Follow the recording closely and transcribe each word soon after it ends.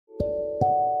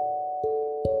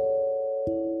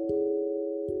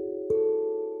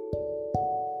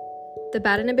The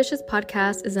Bad and Ambitious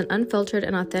podcast is an unfiltered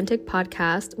and authentic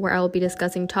podcast where I will be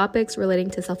discussing topics relating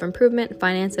to self-improvement,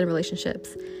 finance, and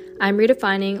relationships. I'm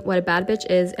redefining what a bad bitch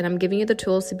is, and I'm giving you the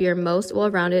tools to be your most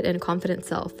well-rounded and confident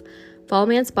self. Follow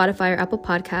me on Spotify or Apple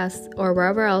Podcasts or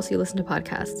wherever else you listen to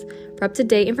podcasts. For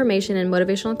up-to-date information and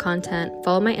motivational content,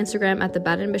 follow my Instagram at The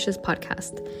Bad and Ambitious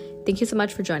Podcast. Thank you so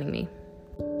much for joining me.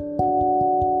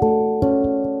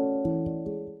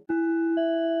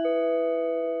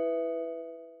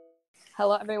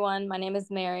 Hello, everyone. My name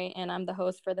is Mary, and I'm the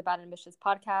host for the Bad and Ambitious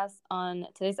podcast. On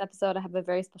today's episode, I have a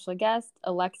very special guest,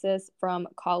 Alexis from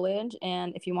college.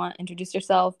 And if you want, introduce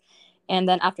yourself. And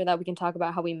then after that, we can talk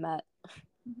about how we met.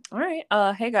 All right.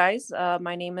 Hey, guys.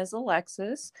 My name is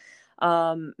Alexis.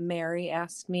 Mary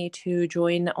asked me to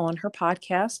join on her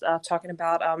podcast talking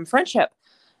about friendship.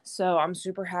 So I'm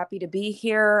super happy to be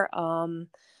here. A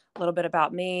little bit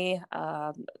about me.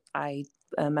 I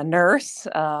am a nurse.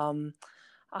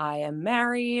 I am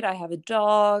married. I have a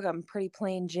dog. I'm pretty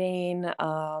plain Jane.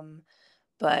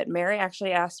 But Mary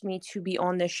actually asked me to be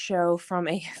on this show from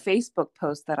a Facebook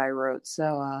post that I wrote.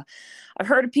 So I've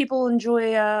heard people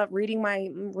enjoy reading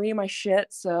my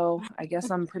shit. So I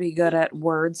guess I'm pretty good at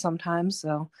words sometimes.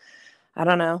 So I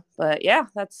don't know. But yeah,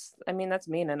 that's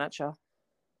me in a nutshell.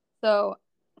 So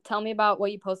tell me about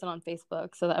what you posted on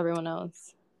Facebook so that everyone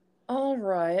knows. All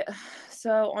right.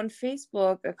 So on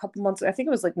Facebook, a couple months, I think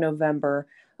it was like November.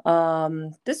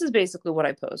 This is basically what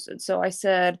I posted. So I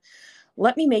said,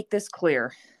 let me make this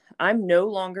clear. I'm no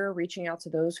longer reaching out to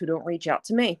those who don't reach out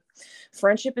to me.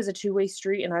 Friendship is a two-way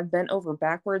street, and I've bent over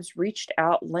backwards, reached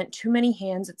out, lent too many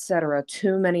hands, etc.,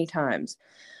 too many times.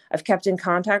 I've kept in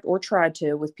contact or tried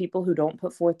to with people who don't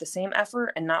put forth the same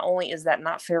effort, and not only is that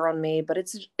not fair on me, but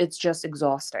it's just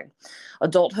exhausting.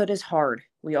 Adulthood is hard.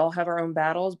 We all have our own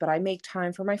battles, but I make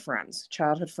time for my friends,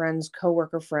 childhood friends,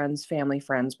 coworker friends, family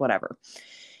friends, whatever.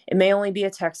 It may only be a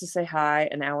text to say hi,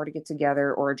 an hour to get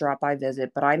together, or a drop-by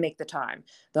visit, but I make the time.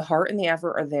 The heart and the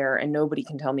effort are there, and nobody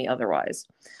can tell me otherwise.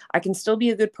 I can still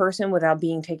be a good person without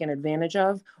being taken advantage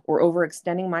of or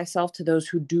overextending myself to those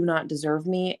who do not deserve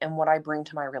me and what I bring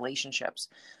to my relationships.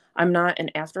 I'm not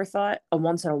an afterthought, a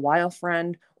once-in-a-while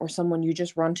friend, or someone you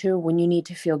just run to when you need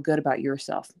to feel good about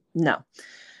yourself. No.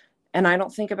 And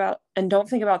don't think about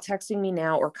texting me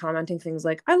now or commenting things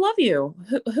like, I love you.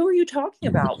 Who are you talking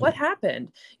about? What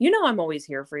happened? You know, I'm always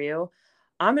here for you.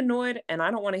 I'm annoyed and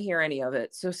I don't want to hear any of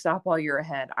it. So stop while you're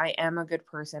ahead. I am a good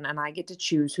person and I get to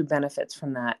choose who benefits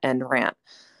from that end rant.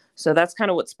 So that's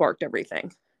kind of what sparked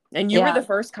everything. And you were the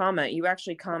first comment. You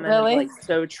actually commented like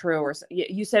so true. Or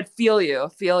you said, feel you.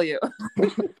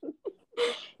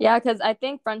 Yeah, because I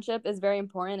think friendship is very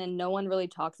important and no one really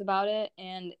talks about it.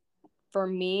 And for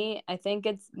me, I think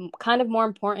it's kind of more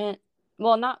important.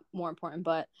 Well, not more important,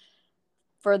 but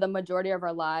for the majority of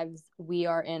our lives, we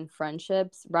are in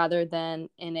friendships rather than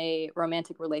in a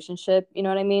romantic relationship. You know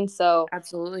what I mean? So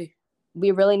absolutely,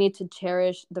 we really need to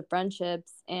cherish the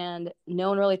friendships, and no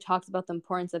one really talks about the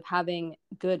importance of having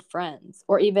good friends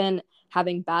or even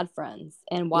having bad friends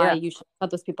and why you should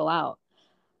cut those people out.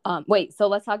 Wait, so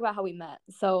let's talk about how we met.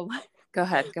 So Go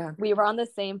ahead. We were on the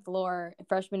same floor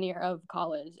freshman year of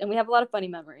college, and we have a lot of funny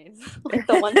memories. Like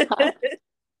the one time.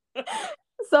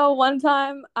 So one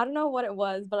time, I don't know what it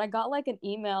was, but I got like an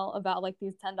email about like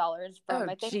these $10 from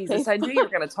I think Jesus, Facebook. I knew you were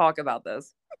going to talk about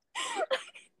this.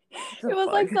 It was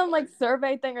like some like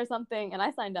survey thing or something, and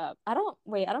I signed up. I don't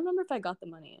remember if I got the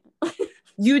money.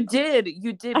 You did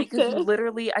because you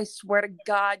literally, I swear to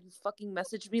God, you fucking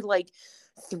messaged me like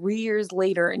 3 years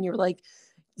later, and you were like,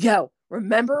 yo,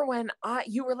 remember when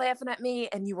you were laughing at me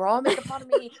and you were all making fun of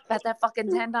me about that fucking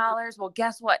 $10? Well,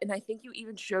 guess what? And I think you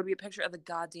even showed me a picture of the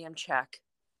goddamn check.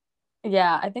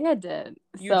 Yeah, I think I did.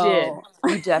 You did.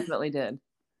 You definitely did.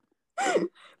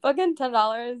 Fucking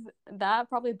 $10, that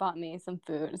probably bought me some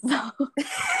food. So.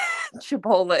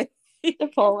 Chipotle.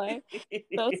 That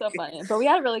was so funny. But we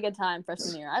had a really good time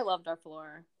freshman year. I loved our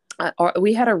floor.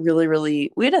 We had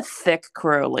a thick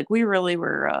crew. Like we really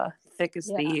were thick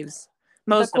as thieves.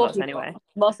 Most of us, anyway.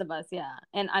 Most of us, yeah.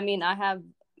 And I mean, I have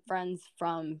friends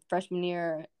from freshman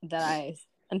year that I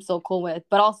am so cool with,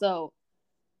 but also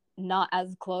not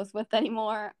as close with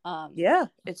anymore. Yeah,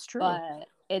 it's true. But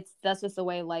that's just the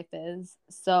way life is.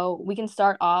 So we can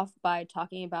start off by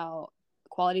talking about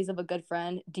qualities of a good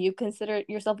friend. Do you consider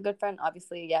yourself a good friend?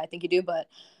 Obviously, yeah, I think you do. But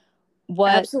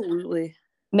what absolutely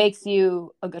makes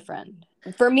you a good friend?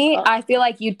 For me, I feel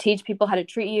like you teach people how to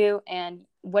treat you, and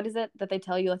what is it that they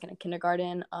tell you like in a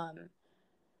kindergarten?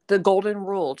 The golden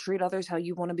rule: treat others how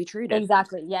you want to be treated.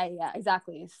 Exactly. Yeah,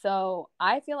 exactly. So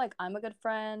I feel like I'm a good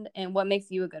friend. And what makes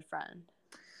you a good friend?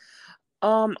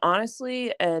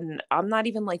 Honestly, and I'm not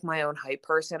even like my own hype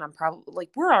person. I'm probably like,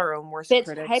 we're our own worst Bitch,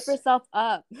 hype critics. yourself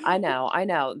up. I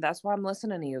know. That's why I'm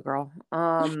listening to you, girl.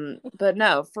 But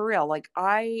no, for real, like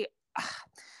I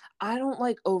don't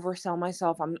like oversell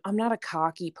myself. I'm not a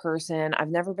cocky person. I've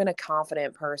never been a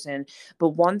confident person. But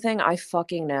one thing I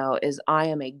fucking know is I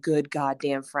am a good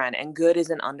goddamn friend. And good is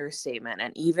an understatement.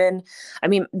 And even I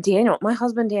mean, Daniel, my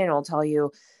husband Daniel will tell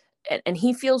you, and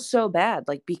he feels so bad,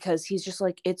 like, because he's just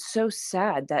like, it's so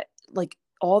sad that like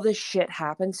all this shit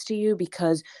happens to you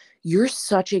because you're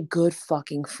such a good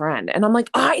fucking friend. And I'm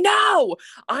like, I know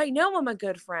I'm a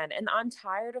good friend, and I'm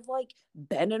tired of like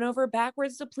bending over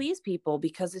backwards to please people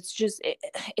because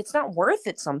it's not worth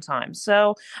it sometimes.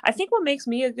 So I think what makes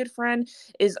me a good friend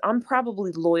is I'm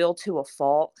probably loyal to a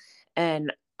fault.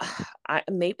 And I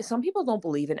maybe some people don't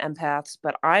believe in empaths,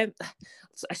 but I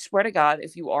swear to God,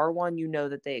 if you are one, you know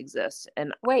that they exist.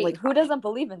 And Wait, like, who doesn't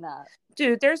believe in that?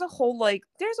 dude, there's a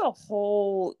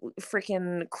whole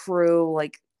freaking crew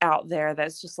like out there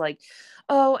that's just like,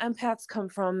 oh, empaths come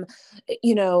from,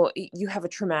 you have a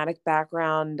traumatic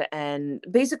background, and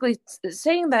basically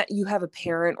saying that you have a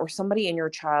parent or somebody in your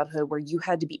childhood where you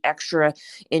had to be extra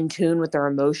in tune with their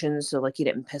emotions, so like you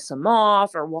didn't piss them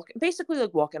off, or basically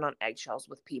like walking on eggshells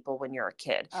with people when you're a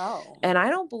kid. Oh. And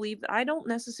I don't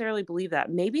necessarily believe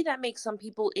that. Maybe that makes some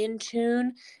people in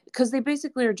tune because they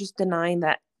basically are just denying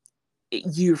that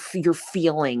you're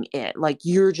feeling it, like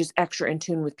you're just extra in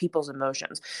tune with people's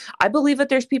emotions. I believe that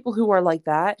there's people who are like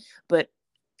that, but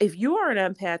if you are an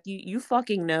empath, you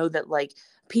fucking know that like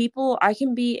people, I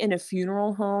can be in a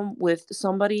funeral home with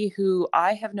somebody who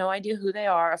I have no idea who they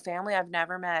are, a family I've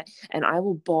never met, and I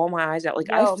will bawl my eyes out. Like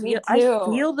Yo, me I too.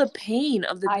 feel the pain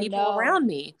of the I people know. around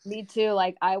me. Me too.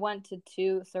 Like I went to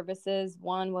two services.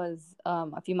 One was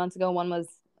a few months ago, one was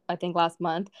I think last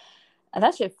month. And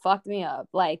that shit fucked me up.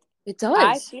 Like It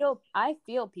does. I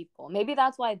feel people. Maybe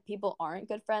that's why people aren't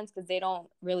good friends because they don't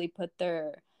really put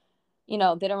their they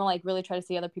don't like really try to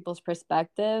see other people's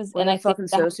perspectives. Or And they're I think fucking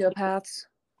that sociopaths.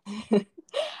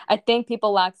 I think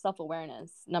people lack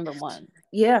self-awareness, number one.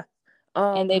 Yeah.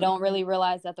 And they um don't really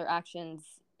realize that their actions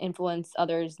influence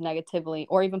others negatively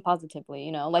or even positively.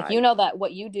 Like I that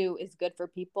what you do is good for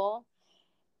people,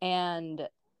 and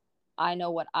I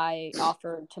know what I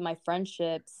offer to my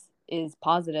friendships is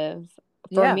positive.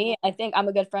 For yeah, me, I think I'm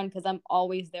a good friend because I'm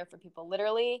always there for people.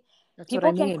 Literally, that's what I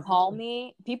people can mean. call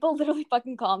me. People literally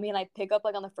fucking call me and I pick up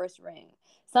like on the first ring.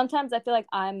 Sometimes I feel like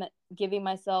I'm giving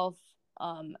myself,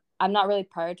 I'm not really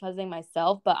prioritizing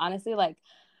myself, but honestly, like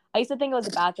I used to think it was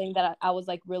a bad thing that I was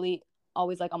like really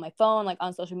always like on my phone, like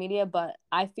on social media, but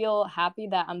I feel happy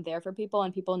that I'm there for people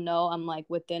and people know I'm like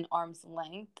within arm's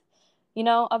length,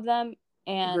 of them.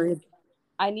 And Agreed.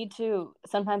 I need to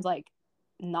sometimes like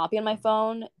not be on my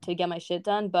phone to get my shit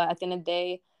done, but at the end of the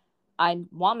day, I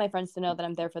want my friends to know that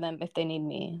I'm there for them if they need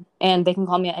me. And they can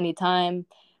call me at any time.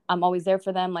 I'm always there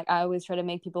for them. Like I always try to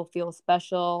make people feel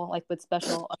special, like with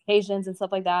special occasions and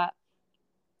stuff like that.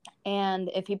 And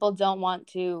if people don't want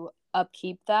to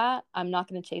upkeep that, I'm not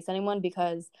going to chase anyone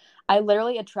because I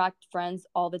literally attract friends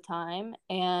all the time.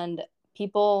 And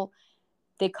people,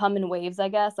 they come in waves, I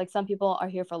guess. Like some people are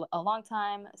here for a long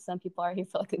time. Some people are here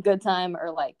for like a good time,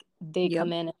 or like they Yep.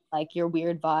 come in and, like your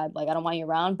weird vibe. Like I don't want you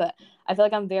around. But I feel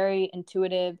like I'm very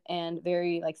intuitive and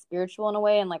very like spiritual in a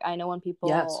way. And like I know when Yes.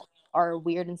 people are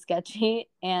weird and sketchy.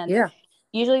 And Yeah.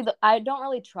 usually I don't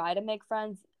really try to make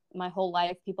friends my whole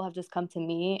life. People have just come to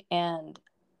me, and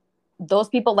those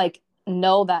people like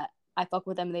know that I fuck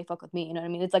with them and they fuck with me. You know what I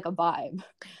mean? It's like a vibe.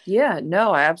 Yeah,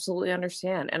 no, I absolutely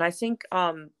understand. And I think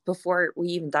before we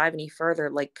even dive any further,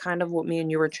 like kind of what me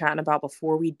and you were chatting about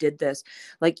before we did this,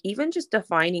 like even just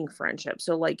defining friendship.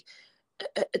 So like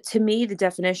to me the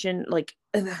definition, like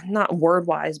not word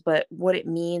wise, but what it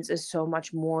means is so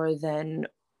much more than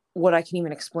what I can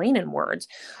even explain in words.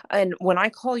 And when I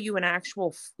call you an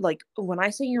actual like when I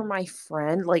say you're my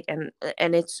friend, like and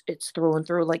it's through and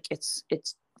through, like it's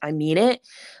I mean it.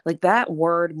 Like that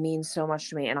word means so much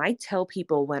to me. And I tell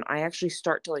people when I actually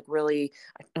start to like really,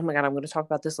 oh my God, I'm going to talk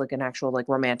about this like an actual like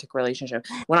romantic relationship.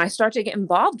 When I start to get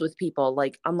involved with people,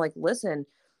 like I'm like, listen,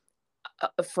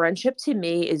 a friendship to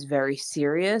me is very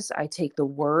serious. I take the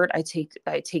word, I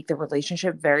take the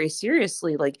relationship very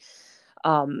seriously. Like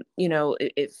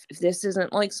if this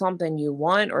isn't like something you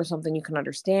want or something you can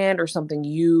understand or something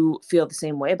you feel the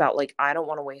same way about, like I don't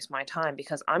want to waste my time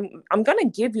because I'm going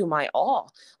to give you my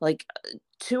all, like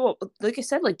like I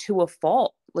said, like to a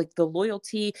fault. like the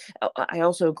loyalty. I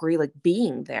also agree, like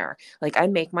being there, like I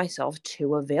make myself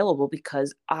too available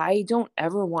because I don't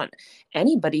ever want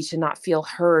anybody to not feel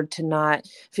heard, to not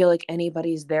feel like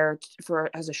anybody's there for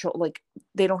as a shoulder, like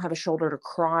they don't have a shoulder to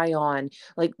cry on.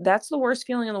 Like that's the worst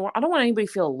feeling in the world. I don't want anybody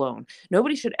to feel alone.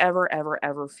 Nobody should ever, ever,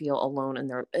 ever feel alone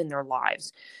in their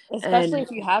lives. Especially And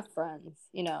if you have friends,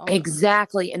 you know.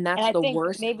 exactly, and And that's I the think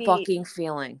worst maybe, fucking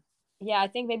feeling. yeah, I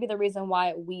think maybe the reason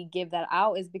why we give that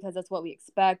out is because that's what we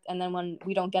expect. And then when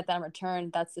we don't get that in return,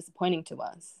 that's disappointing to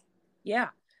us. Yeah.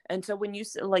 And so when you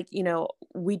like,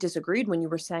 we disagreed when you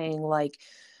were saying like,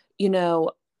 you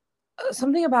know,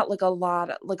 something about like a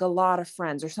lot of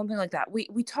friends or something like that.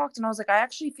 We talked and I was like, I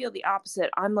actually feel the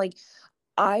opposite. I'm like,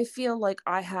 I feel like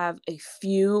I have a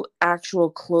few actual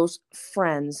close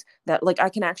friends that like I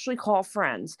can actually call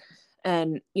friends.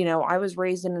 And I was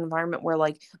raised in an environment where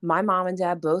like my mom and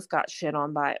dad both got shit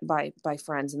on by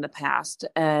friends in the past.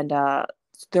 And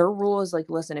their rule is like,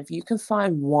 listen, if you can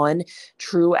find one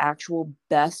true actual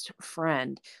best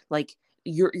friend, like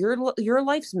your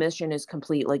life's mission is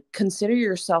complete. Like consider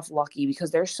yourself lucky because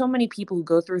there's so many people who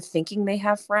go through thinking they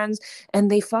have friends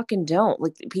and they fucking don't.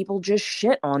 Like people just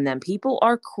shit on them. People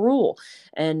are cruel.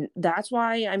 And that's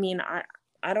why, I mean,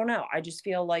 I don't know. I just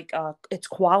feel like it's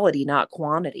quality, not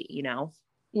quantity,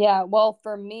 Yeah, well,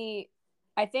 for me,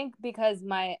 I think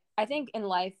I think in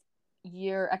life,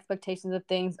 your expectations of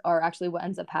things are actually what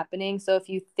ends up happening. So if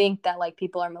you think that like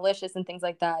people are malicious and things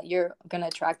like that, you're gonna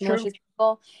attract True. malicious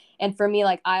people. And for me,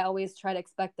 like I always try to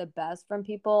expect the best from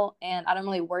people, and I don't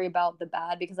really worry about the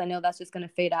bad because I know that's just gonna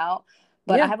fade out.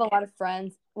 But I Yeah. have a lot of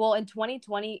friends. Well, in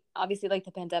 2020, obviously, like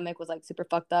the pandemic was like super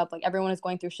fucked up. Like everyone was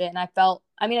going through shit, and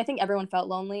I mean, I think everyone felt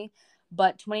lonely.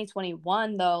 But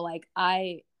 2021, though, like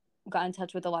I got in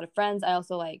touch with a lot of friends. I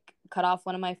also like cut off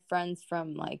one of my friends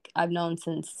from like I've known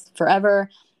since forever,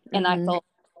 and I Mm-hmm. felt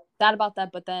sad about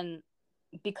that. But then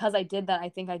because I did that, I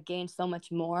think I gained so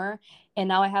much more. And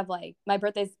now I have like my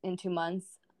birthday's in 2 months,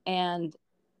 and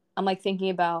I'm like thinking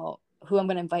about who I'm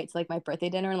gonna invite to like my birthday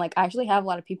dinner, and like I actually have a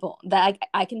lot of people that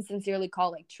I can sincerely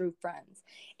call like true friends.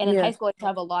 And in high Yeah. school, I used to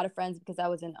have a lot of friends because I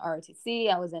was in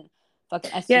ROTC, I was in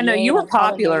fucking Yeah. No, SGA, you were like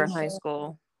all the popular nerdy in high shit.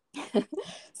 school.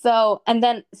 So and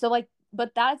then so like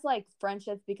but that's like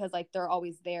friendships because like they're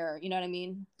always there, you know what I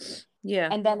mean? Yeah.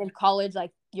 And then in college,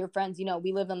 like your friends,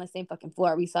 we lived on the same fucking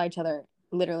floor, we saw each other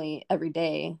literally every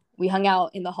day, we hung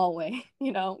out in the hallway,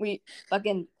 we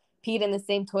fucking peed in the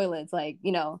same toilets, like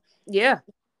Yeah.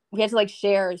 we had to like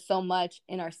share so much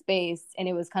in our space, and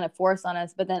it was kind of forced on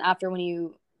us. But then after, when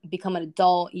you become an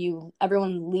adult,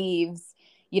 everyone leaves,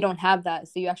 you don't have that,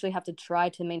 so you actually have to try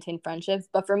to maintain friendships.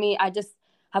 But for me, I just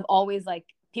have always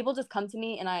like people just come to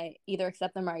me and I either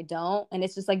accept them or I don't, and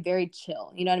it's just like very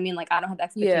chill, you know what I mean? Like I don't have Yeah.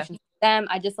 expectations for them,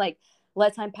 I just like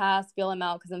let time pass, feel them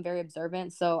out, because I'm very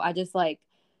observant. So I just like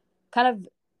kind of,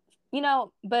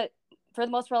 but for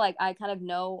the most part, like I kind of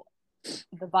know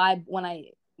the vibe when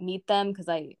I meet them, because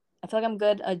I feel like I'm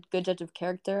a good judge of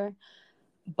character.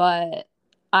 But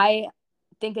I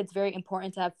think it's very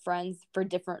important to have friends for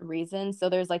different reasons. So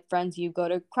there's like friends you go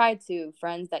to cry to,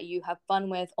 friends that you have fun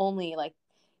with only. Like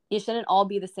you shouldn't all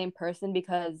be the same person,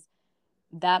 because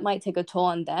that might take a toll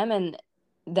on them, and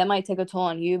that might take a toll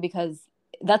on you, because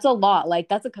that's a lot. Like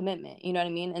that's a commitment, you know what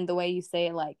I mean? And the way you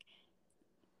say like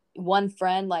one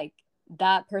friend, like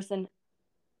that person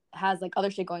has like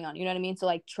other shit going on, you know what I mean? So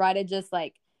like try to just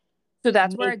like So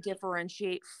that's where I make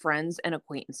differentiate friends and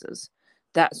acquaintances.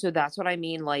 That's what I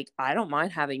mean. Like, I don't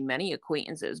mind having many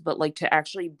acquaintances, but like to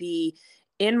actually be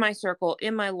in my circle,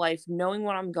 in my life, knowing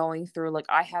what I'm going through, like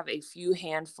I have a few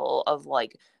handful of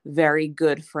like very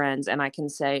good friends, and I can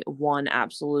say one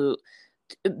absolute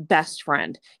best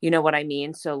friend. You know what I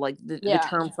mean? So like the yeah.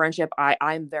 term friendship,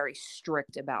 I'm very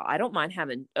strict about. I don't mind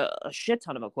having a shit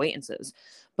ton of acquaintances,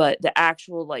 but the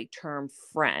actual like term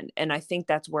friend, and I think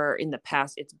that's where in the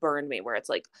past it's burned me, where it's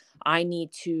like I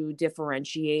need to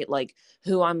differentiate like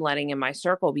who I'm letting in my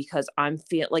circle, because I'm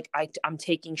feel like I'm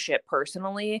taking shit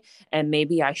personally, and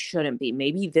maybe I shouldn't be.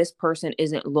 Maybe this person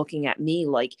isn't looking at me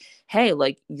like, hey,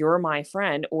 like you're my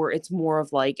friend, or it's more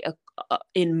of like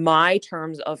in my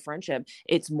terms of friendship,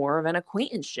 it's more of an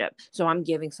acquaintanceship. So I'm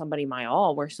giving somebody my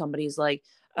all, where somebody's like,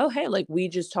 oh, hey, like we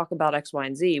just talk about X, Y,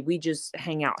 and Z. We just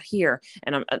hang out here.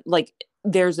 And I'm like,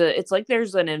 it's like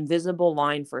there's an invisible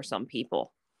line for some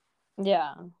people.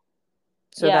 Yeah.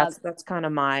 So Yeah. that's kind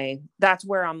of that's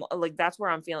where I'm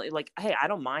feeling like, hey, I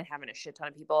don't mind having a shit ton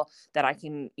of people that I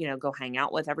can, go hang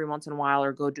out with every once in a while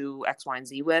or go do X, Y, and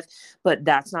Z with. But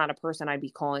that's not a person I'd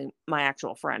be calling my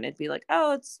actual friend. It'd be like,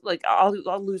 oh, it's like I'll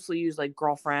loosely use like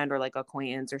girlfriend or like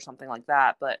acquaintance or something like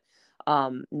that. But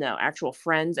No, actual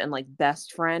friends and like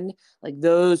best friend, like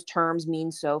those terms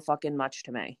mean so fucking much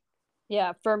to me.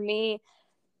 Yeah, for me,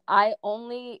 I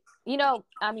only,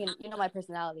 I mean, my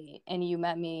personality, and you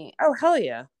met me. Oh, hell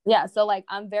yeah. Yeah, so like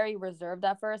I'm very reserved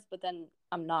at first, but then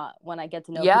I'm not when I get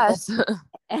to know people. Yes.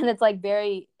 And it's like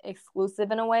very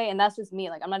exclusive in a way, and that's just me.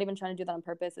 Like I'm not even trying to do that on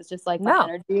purpose. It's just like my No.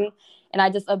 energy, and I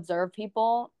just observe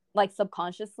people like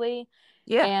subconsciously,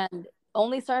 Yeah. and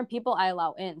only certain people I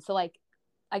allow in. So like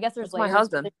I guess there's That's my layers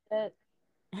to husband. this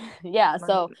shit. Yeah, My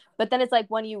so husband. but then it's like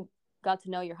when you got to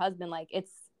know your husband, like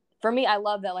it's for me, I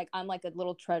love that like I'm like a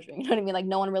little treasure. You know what I mean? Like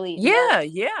no one really knows. Yeah,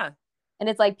 yeah. And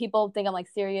it's like people think I'm like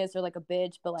serious or like a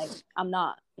bitch, but like I'm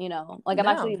not, Like I'm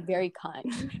actually No. very kind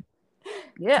to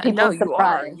Yeah, no, people's you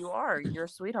are. surprise. You are. You're a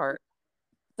sweetheart.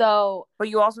 So But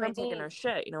you also for ain't taking me, no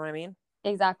shit, you know what I mean?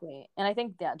 exactly. And I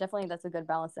think, yeah, definitely that's a good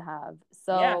balance to have.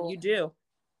 Yeah, So you do.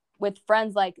 with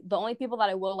friends, like the only people that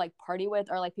I will like party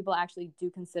with are like people I actually do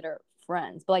consider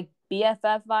friends. But like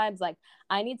BFF vibes, like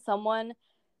I need someone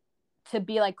to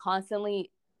be like constantly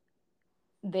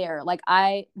there. Like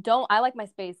I like my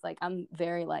space. Like I'm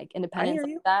very like I independent hear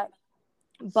like you. that.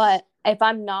 But if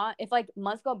I'm not, if like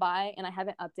months go by and I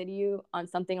haven't updated you on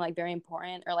something like very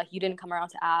important, or like you didn't come around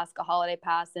to ask, a holiday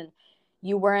passed and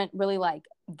you weren't really like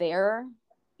there,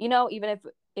 even if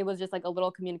it was just like a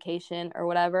little communication or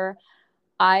whatever,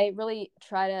 I really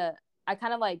I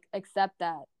kind of like accept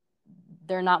that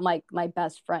they're not like my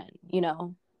best friend.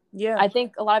 Yeah. I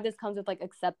think a lot of this comes with like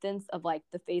acceptance of like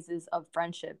the phases of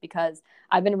friendship, because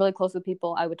I've been really close with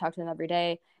people. I would talk to them every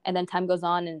day, and then time goes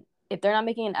on, and if they're not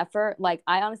making an effort, like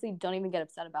I honestly don't even get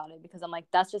upset about it, because I'm like,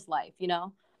 that's just life.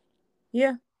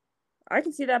 Yeah. I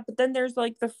can see that, but then there's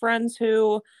like the friends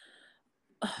who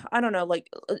I don't know, like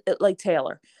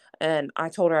Taylor. And I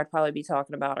told her I'd probably be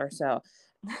talking about her. So,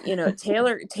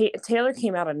 Taylor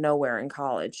came out of nowhere in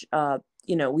college.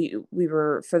 We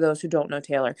were, for those who don't know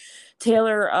Taylor,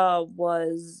 Taylor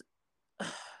was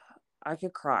I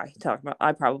could cry talking about,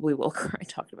 I probably will cry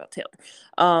talking about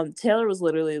Taylor. Taylor was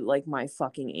literally like my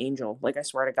fucking angel. Like I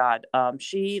swear to God.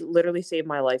 She literally saved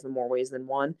my life in more ways than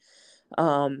one.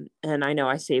 And I know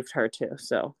I saved her too.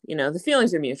 So, the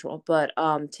feelings are mutual. But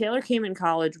Taylor came in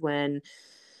college when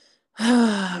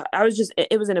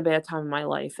it was in a bad time in my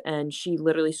life, and she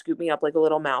literally scooped me up like a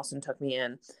little mouse and took me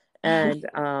in. And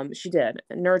she did,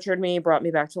 nurtured me, brought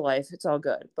me back to life. It's all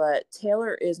good. But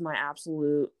Taylor is my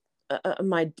absolute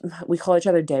my we call each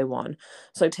other day one.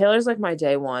 So Taylor's like my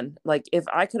day one. Like if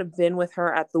I could have been with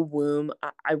her at the womb,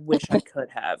 I wish I could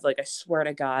have. Like I swear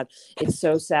to God, it's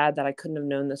so sad that I couldn't have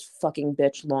known this fucking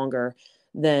bitch longer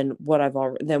than when I've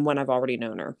already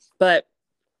known her. But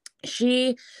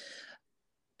she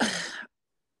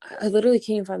I literally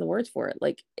can't even find the words for it.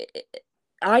 Like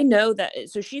I know that,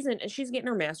 so she's getting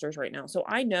her master's right now. So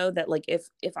I know that like if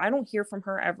I don't hear from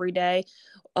her every day,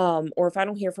 or if I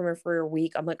don't hear from her for a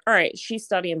week, I'm like, all right, she's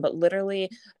studying. But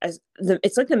literally,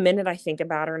 it's like the minute I think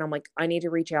about her and I'm like, I need to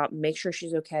reach out, make sure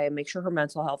she's okay, make sure her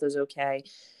mental health is okay.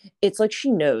 It's like she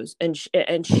knows, and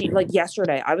she like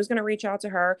yesterday I was gonna reach out to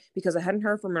her because I hadn't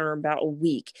heard from her in about a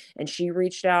week, and she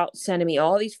reached out, sending me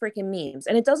all these freaking memes,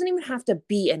 and it doesn't even have to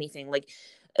be anything like,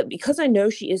 because I know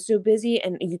she is so busy,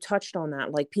 and you touched on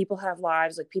that, like people have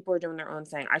lives, like people are doing their own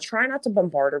thing. I try not to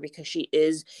bombard her because she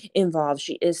is involved,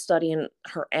 she is studying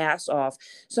her ass off.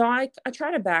 So I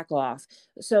try to back off.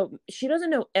 So she doesn't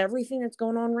know everything that's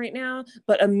going on right now,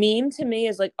 but a meme to me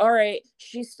is like, all right,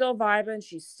 she's still vibing,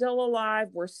 she's still alive,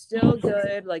 we're still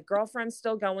good, like girlfriend's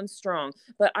still going strong.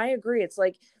 But I agree, it's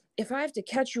like if I have to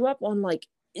catch you up on like,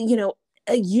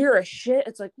 a year of shit,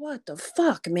 it's like, what the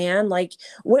fuck, man? Like,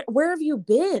 where have you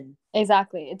been?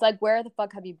 Exactly. It's like, where the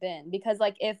fuck have you been? Because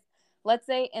like if, let's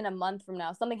say in a month from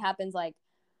now something happens, like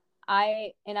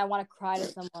I want to cry to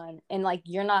someone and like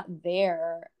you're not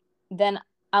there, then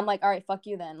I'm like, all right, fuck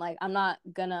you then. Like I'm not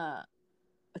gonna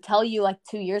tell you like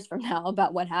 2 years from now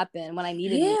about what happened when I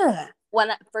needed you. Yeah. When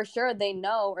for sure they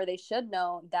know, or they should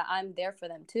know, that I'm there for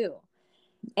them too.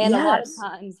 And a lot of Yes.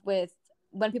 times with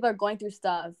when people are going through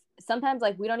stuff, sometimes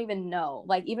like we don't even know.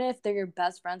 Like even if they're your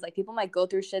best friends, like people might go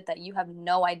through shit that you have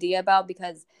no idea about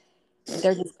because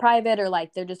they're just private, or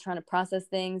like they're just trying to process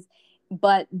things.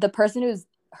 But the person who's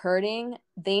hurting,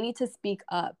 they need to speak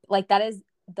up. Like that is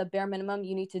the bare minimum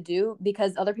you need to do,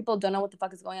 because other people don't know what the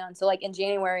fuck is going on. So like in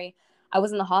January, I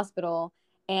was in the hospital,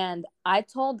 and I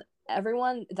told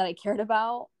everyone that I cared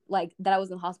about, like that I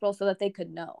was in the hospital, so that they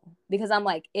could know. Because I'm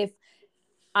like, if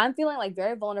I'm feeling like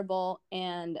very vulnerable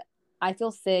and I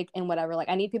feel sick and whatever, like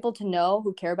I need people to know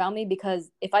who care about me, because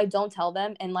if I don't tell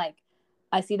them and like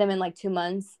I see them in like 2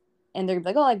 months and they're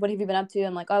like, oh, like what have you been up to?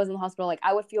 I'm like, oh, I was in the hospital. Like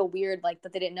I would feel weird, like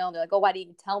that they didn't know. They're like, oh, why didn't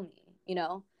you tell me?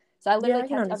 So I Yeah, literally I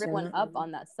can catch understand everyone that. up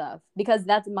on that stuff because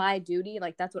that's my duty.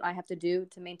 Like that's what I have to do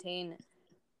to maintain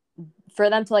for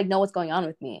them to like know what's going on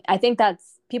with me. I think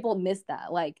that's people miss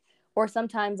that. Like or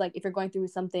sometimes like if you're going through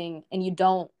something and you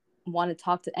don't want to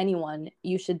talk to anyone,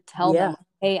 you should tell them, Yeah.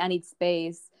 "Hey, I need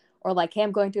space." Or like, "Hey,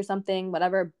 I'm going through something,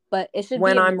 whatever." But it should be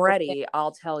When a I'm mutual thing. ready,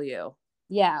 I'll tell you.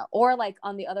 Yeah. Or like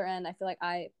on the other end, I feel like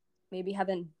I maybe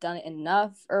haven't done it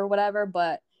enough or whatever,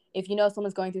 but if you know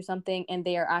someone's going through something and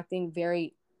they are acting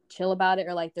very chill about it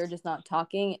or like they're just not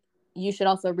talking, you should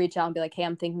also reach out and be like, "Hey,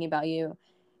 I'm thinking about you.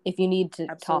 If you need to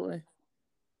talk." Absolutely.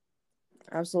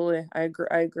 Absolutely. I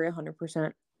agree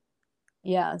 100%.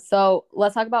 Yeah. So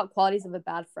let's talk about qualities of a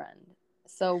bad friend.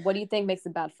 So what do you think makes a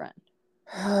bad friend?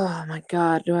 Oh my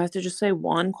God. Do I have to just say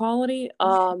one quality?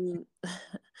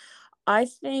 I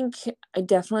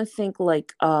definitely think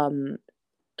like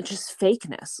just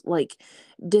fakeness, like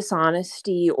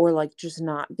dishonesty or like just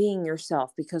not being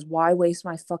yourself, because why waste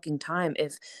my fucking time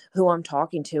if who I'm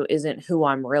talking to isn't who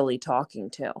I'm really talking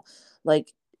to?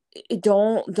 Like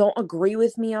don't agree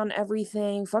with me on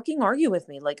everything. Fucking argue with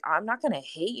me. Like I'm not going to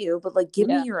hate you, but like give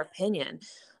me Yeah. your opinion.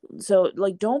 So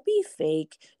like don't be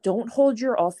fake, don't hold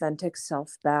your authentic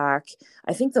self back.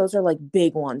 I think those are like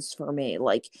big ones for me.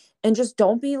 Like and just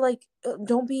don't be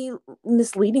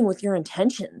misleading with your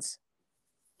intentions.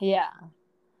 Yeah.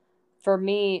 For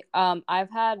me,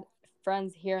 I've had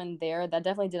friends here and there that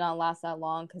definitely did not last that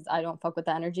long because I don't fuck with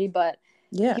the energy, but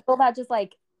Yeah. people that just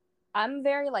like I'm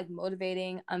very like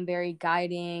motivating, I'm very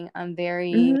guiding, I'm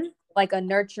very Mhm. like a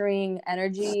nurturing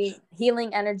energy,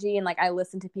 healing energy, and like I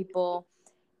listen to people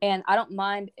and I don't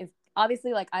mind if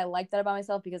obviously like I like that about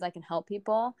myself because I can help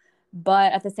people,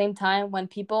 but at the same time when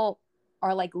people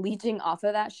are like leeching off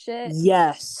of that shit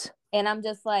Yes. and I'm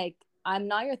just like I'm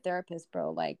not your therapist,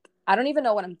 bro. Like I don't even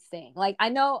know what I'm saying. Like I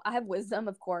know I have wisdom,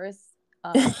 of course,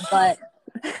 but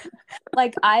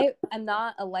like I am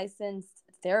not a licensed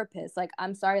therapist. Like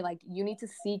I'm sorry, like you need to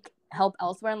seek help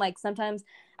elsewhere. And like sometimes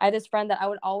I had this friend that I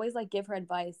would always like give her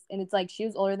advice, and it's like she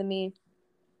was older than me.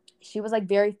 She was like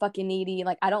very fucking needy.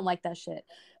 Like I don't like that shit.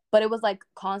 But it was like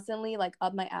constantly like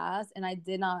up my ass, and I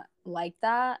did not like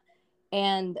that.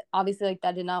 And obviously like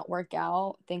that did not work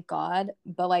out, thank God.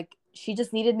 But like she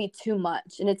just needed me too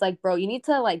much. And it's like, bro, you need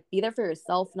to like be there for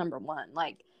yourself, number one.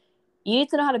 Like you need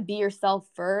to know how to be yourself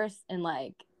first and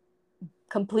like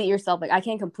complete yourself. Like I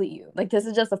can't complete you. Like this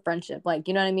is just a friendship. Like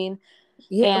you know what I mean?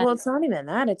 Yeah, And well, it's not even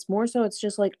that. It's more so it's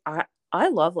just like I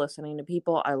love listening to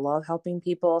people. I love helping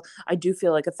people. I do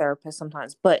feel like a therapist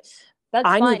sometimes, but that's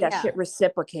I need fine. that Yeah. shit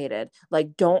reciprocated.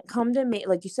 Like, don't come to me,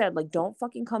 like you said, like, don't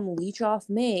fucking come leech off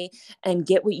me and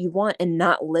get what you want and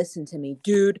not listen to me.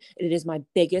 Dude, it is my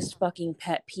biggest fucking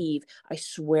pet peeve. I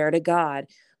swear to God.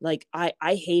 Like, I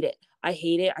hate it. I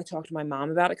hate it. I talked to my mom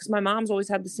about it because my mom's always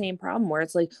had the same problem where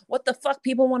it's like, what the fuck?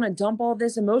 People want to dump all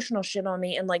this emotional shit on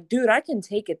me. And like, dude, I can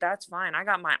take it. That's fine. I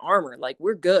got my armor. Like,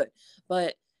 we're good.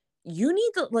 But you need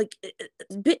to like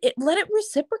let it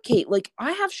reciprocate. Like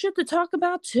I have shit to talk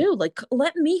about too. Like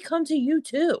let me come to you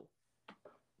too.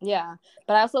 Yeah.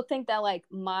 But I also think that like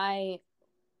my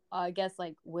I guess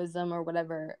like wisdom or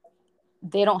whatever,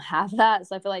 they don't have that.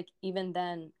 So I feel like even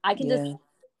then I can just Yeah.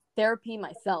 therapy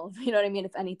myself. You know what I mean?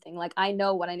 If anything, like I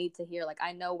know what I need to hear. Like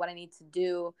I know what I need to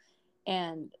do.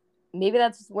 And maybe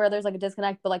that's where there's like a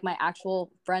disconnect. But like my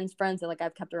actual friends that like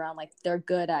I've kept around, like they're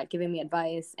good at giving me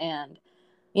advice and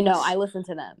I listen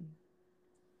to them.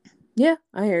 Yeah,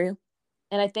 I hear you.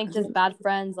 And I think I just think bad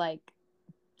friends, like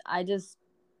I just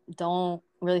don't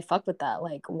really fuck with that.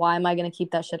 Like, why am I gonna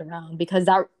keep that shit around? Because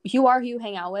that you are who you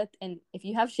hang out with, and if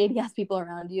you have shady ass people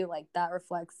around you, like that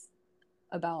reflects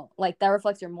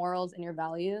your morals and your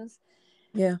values.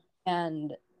 yeah.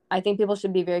 And I think people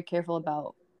should be very careful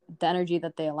about the energy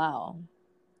that they allow.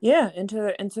 Yeah,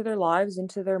 into their lives,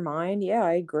 into their mind. Yeah,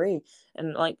 I agree.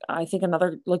 And like I think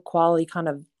another like quality kind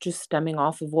of just stemming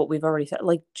off of what we've already said,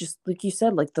 like just like you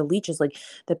said, like the leeches, like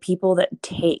the people that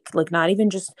take, like not even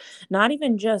just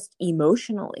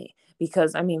emotionally.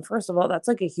 Because I mean, first of all, that's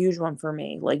like a huge one for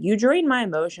me. Like you drain my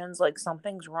emotions, like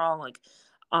something's wrong. Like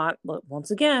look,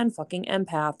 once again, fucking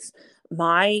empaths.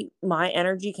 My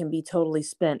energy can be totally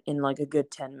spent in like a good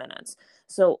 10 minutes.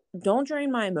 So don't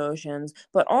drain my emotions,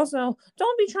 but also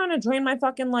don't be trying to drain my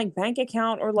fucking like bank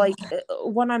account or like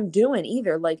what I'm doing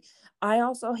either. Like I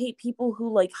also hate people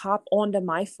who like hop onto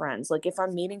my friends. Like if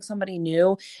I'm meeting somebody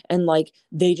new and like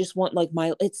they just want like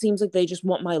it seems like they just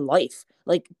want my life.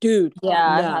 Like, dude,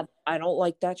 Yeah, I've no, had I don't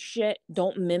like that shit.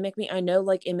 Don't mimic me. I know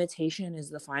like imitation is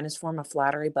the finest form of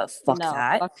flattery, but fuck no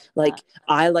that. fuck that. Like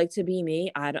I like to be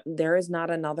me. I don't, there is not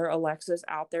another Alexis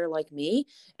out there like me,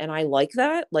 and I like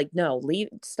that. Like, no,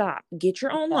 stop. Get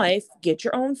your own Yeah. life, get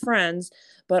your own friends,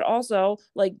 but also,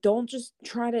 like, don't just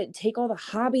try to take all the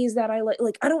hobbies that I like.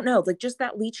 Like, I don't know, like, just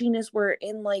that leechiness where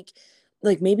in like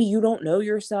maybe you don't know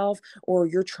yourself, or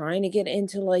you're trying to get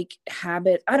into like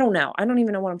habit. I don't know. I don't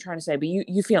even know what I'm trying to say, but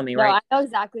you feel me, No, right? I know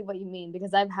exactly what you mean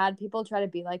because I've had people try to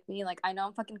be like me. Like, I know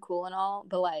I'm fucking cool and all,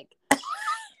 but like,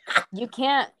 you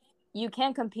can't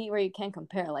compete where you can't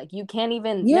compare. Like, you can't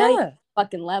even, you're not even Yeah.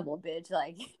 fucking level, bitch.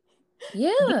 Like,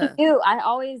 Yeah. I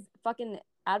always fucking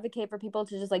advocate for people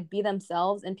to just like be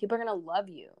themselves, and people are gonna love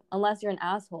you unless you're an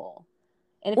asshole.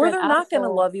 And if Or you're an they're not going to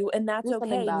asshole, love you, and that's do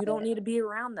something okay, and you about don't it. need to be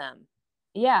around them.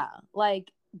 Yeah, like,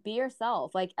 be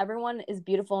yourself. Like, everyone is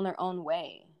beautiful in their own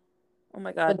way Oh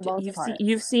my for the God. most part.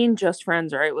 You've seen Just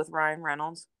Friends, right? With Ryan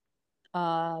Reynolds.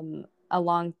 A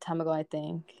long time ago, I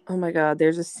think. Oh my God.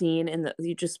 There's a scene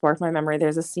you just sparked my memory.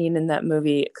 There's a scene in that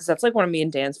movie, because that's like one of me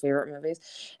and Dan's favorite movies.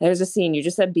 There's a scene, you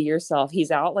just said be yourself.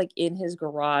 He's out like in his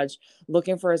garage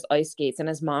looking for his ice skates, and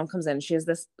his mom comes in, and she has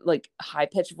this like high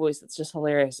pitched voice that's just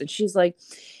hilarious. And he's like,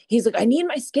 I need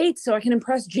my skates so I can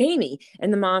impress Jamie.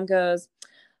 And the mom goes,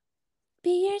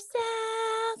 be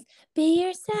yourself, be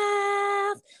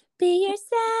yourself, be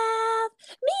yourself.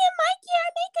 Me and Mikey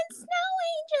are making snow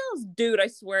angels. Dude, I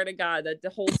swear to God that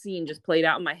the whole scene just played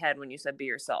out in my head when you said be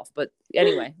yourself. But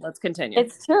anyway, let's continue.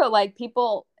 It's true. Like,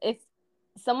 people, if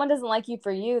someone doesn't like you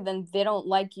for you, then they don't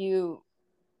like you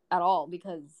at all,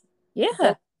 because Yeah.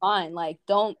 that's fine. Like,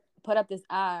 don't put up this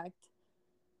act.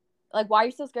 Like, why are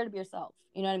you so scared to be yourself?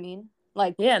 You know what I mean?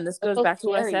 Like, Yeah, and this it's goes so back to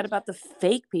what I scary. said about the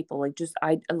fake people, like just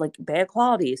I like bad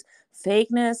qualities,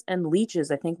 fakeness and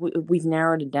leeches. I think we've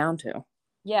narrowed it down to.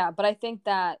 Yeah, but I think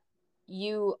that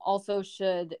you also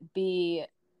should be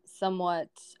somewhat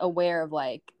aware of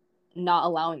like not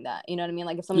allowing that. You know what I mean?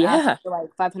 Like, if someone asks you Yeah. for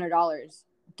like $500,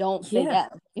 don't say Yeah. yes.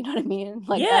 You know what I mean?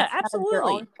 Like, Yeah, that's kind of your own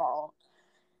absolutely. fault.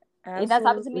 And that's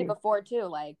happened to me Absolutely. before too.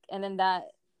 Like, and then that,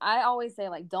 I always say,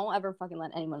 like, don't ever fucking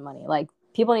lend anyone money. Like,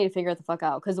 people need to figure it the fuck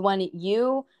out, because when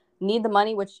you need the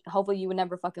money, which hopefully you would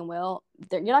never fucking will,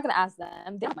 you're not gonna ask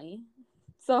them. They have money.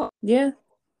 So Yeah.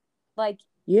 like,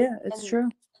 Yeah, it's and true.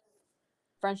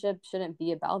 friendship shouldn't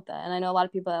be about that. And I know a lot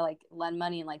of people that like lend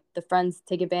money, and like the friends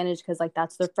take advantage because like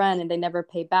that's their friend, and they never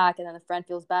pay back, and then the friend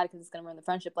feels bad because it's gonna ruin the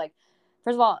friendship. Like,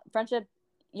 first of all, friendship,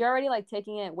 you're already like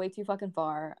taking it way too fucking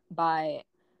far by,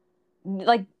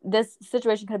 like, this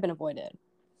situation could have been avoided.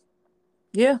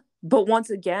 Yeah. But once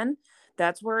again,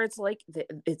 that's where it's like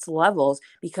it's levels,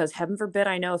 because heaven forbid,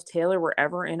 I know if Taylor were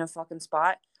ever in a fucking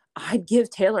spot, I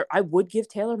would give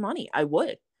Taylor money. I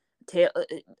would. Taylor,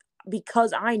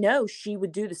 because I know she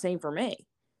would do the same for me.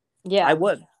 I Yeah.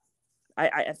 would.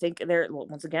 I think there,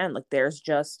 once again, like there's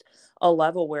just a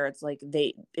level where it's like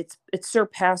it's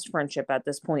surpassed friendship at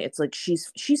this point. It's like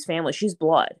she's family, she's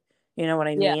blood. You know what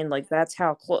I Yeah. mean? Like that's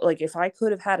how close. Like if I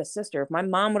could have had a sister, if my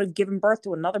mom would have given birth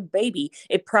to another baby,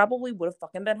 it probably would have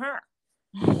fucking been her.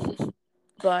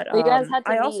 But But you guys had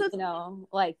to I meet, also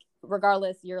like,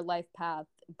 regardless, your life path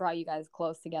brought you guys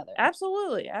close together.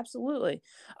 absolutely, absolutely.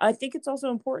 I think it's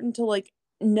also important to like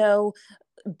know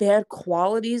bad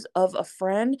qualities of a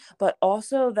friend, but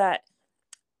also that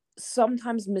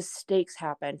sometimes mistakes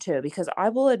happen too, because I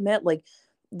will admit, like,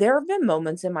 there have been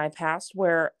moments in my past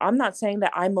where I'm not saying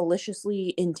that I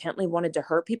maliciously intently wanted to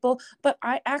hurt people, but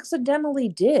I accidentally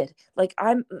did. Like,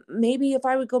 maybe if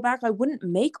I would go back, I wouldn't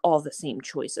make all the same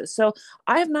choices. So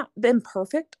I have not been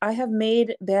perfect. I have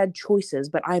made bad choices,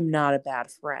 but I'm not a bad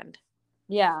friend.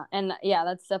 Yeah, and yeah,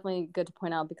 that's definitely good to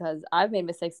point out, because I've made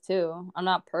mistakes too. I'm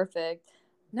not perfect,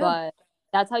 No. but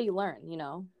that's how you learn.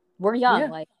 We're young, Yeah.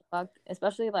 like, fuck,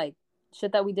 especially like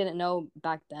shit that we didn't know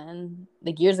back then,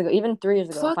 like years ago, even 3 years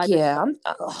ago, Fuck 5 years yeah. ago.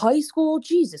 I'm high school.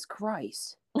 Jesus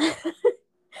Christ.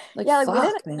 Like, Yeah, like, we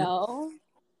fuck, didn't man. know,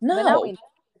 but now we No. know,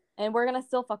 and we're gonna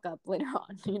still fuck up later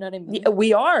on. You know what I Yeah, mean?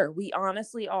 we are. We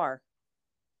honestly are.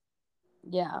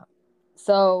 Yeah.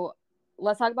 So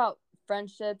let's talk about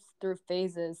friendships through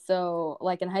phases. So,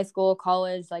 like, in high school,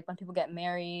 college, like when people get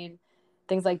married,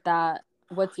 things like that.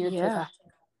 What's your take on?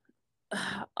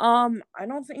 Yeah. I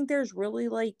don't think there's really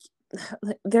like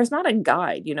there's not a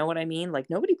guide, you know what I mean? Like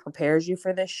nobody prepares you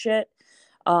for this shit.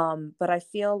 But I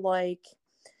feel like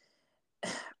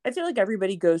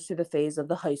everybody goes through the phase of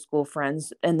the high school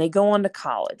friends and they go on to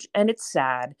college and it's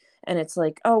sad and it's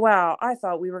like, "Oh wow, I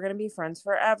thought we were going to be friends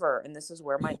forever." And this is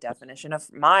where my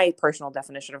personal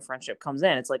definition of friendship comes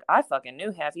in. It's like I fucking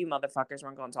knew half you motherfuckers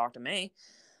weren't going to talk to me.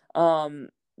 Um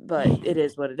but it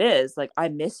is what it is. Like, I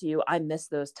miss you. I miss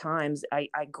those times. I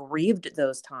grieved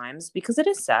those times because it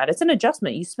is sad. It's an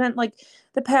adjustment. You spent like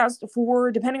the past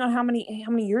 4, depending on how many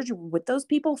years you're with those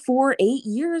people, 4, 8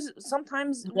 years,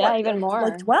 sometimes Yeah, what, even like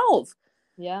more. 12.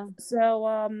 Yeah. So,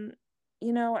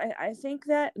 I think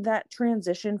that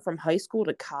transition from high school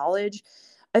to college,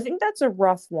 I think that's a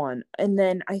rough one. And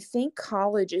then I think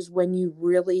college is when you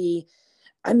really,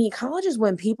 I mean, college is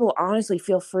when people honestly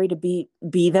feel free to be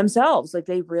themselves. Like,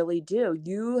 they really do.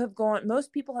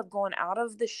 Most people have gone out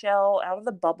of the shell, out of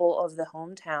the bubble of the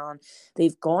hometown.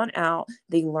 They've gone out,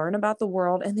 they learn about the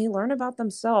world, and they learn about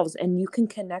themselves. And you can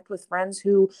connect with friends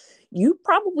who you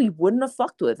probably wouldn't have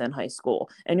fucked with in high school.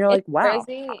 And you're It's like, wow,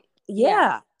 crazy. Yeah.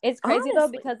 yeah, It's crazy though,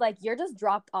 honestly. because like you're just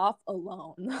dropped off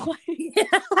alone. Like, Yeah,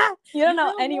 you don't you know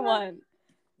really are. anyone.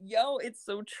 Yo, it's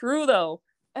so true though.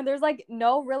 And there's like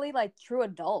no really like true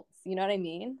adults. You know what I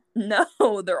mean? No,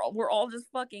 we're all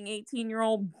just fucking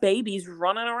 18-year-old babies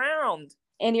running around.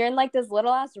 And you're in like this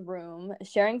little ass room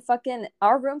sharing fucking.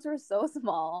 Our rooms were so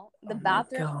small. The Oh my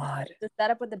bathroom, God. the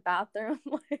setup with the bathroom,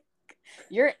 like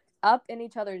you're up in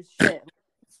each other's shit.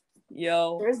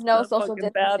 Yo, There's no the social fucking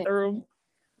distancing. bathroom.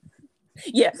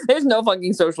 Yeah, there's no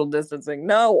fucking social distancing.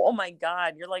 No, oh my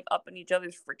God. You're like up in each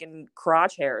other's freaking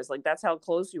crotch hairs. Like, that's how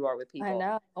close you are with I people.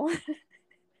 know.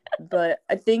 But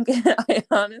I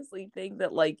honestly think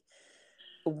that, like,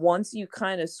 once you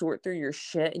kind of sort through your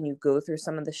shit and you go through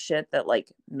some of the shit that like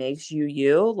makes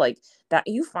you, like, that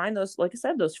you find those, like I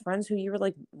said, those friends who you were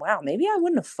like, wow, maybe I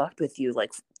wouldn't have fucked with you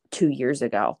like 2 years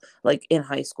ago, like in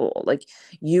high school. Like,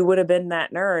 you would have been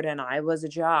that nerd and I was a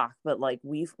jock, but like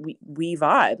we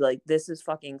vibe. Like, this is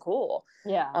fucking cool.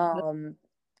 Yeah.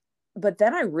 But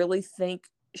then I really think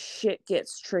shit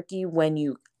gets tricky when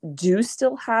you do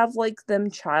still have like them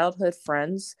childhood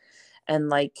friends, and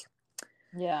like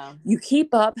Yeah. you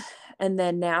keep up, and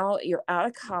then now you're out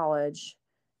of college,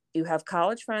 you have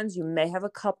college friends, you may have a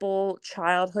couple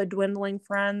childhood dwindling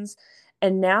friends,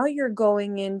 and now you're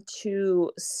going into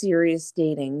serious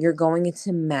dating, you're going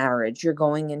into marriage, you're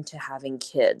going into having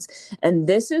kids, and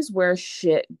this is where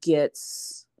shit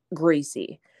gets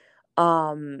greasy.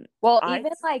 Well, I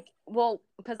even like, well,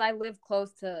 because I live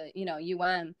close to,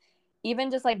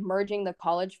 even just like merging the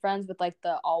college friends with like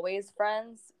the always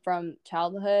friends from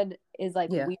childhood is like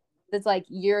Yeah, we. It's like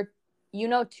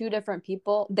two different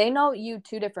people. They know you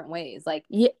two different ways. Like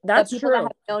yeah, the that's people that true.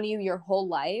 have known you your whole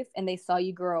life and they saw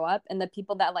you grow up, and the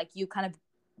people that like you kind of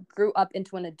grew up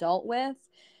into an adult with.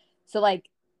 So like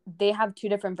they have two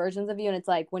different versions of you, and it's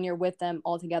like when you're with them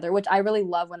all together, which I really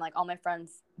love when like all my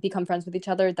friends become friends with each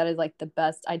other. That is like the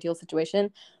best ideal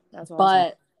situation. That's awesome.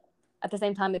 But at the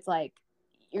same time, it's like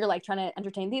you're like trying to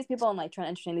entertain these people and like trying to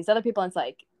entertain these other people, and it's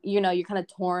like you're kind of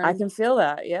torn. I can feel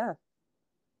that. Yeah,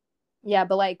 Yeah,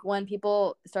 but like when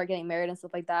people start getting married and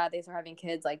stuff like that, they start having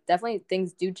kids, like definitely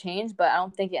things do change, but I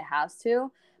don't think it has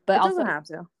to. But it also doesn't have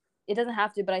to. it doesn't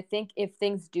have to, but I think if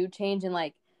things do change and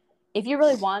like if you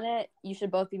really want it, you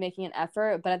should both be making an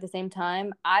effort. But at the same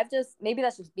time, maybe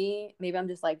that's just me. Maybe I'm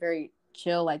just like very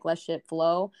chill, like let shit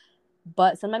flow.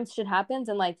 But sometimes shit happens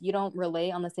and like you don't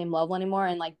relate on the same level anymore,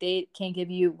 and like they can't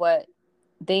give you what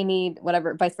they need,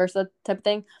 whatever, vice versa type of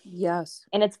thing. Yes.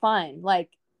 And it's fine. Like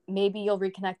maybe you'll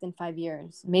reconnect in 5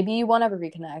 years. Maybe you won't ever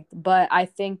reconnect. But I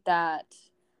think that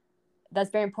that's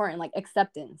very important, like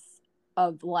acceptance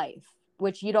of life,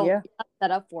 which you're Yeah. not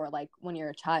set up for like when you're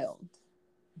a child.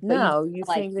 But No, you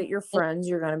like think that your friends,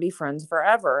 you're going to be friends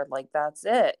forever. Like, that's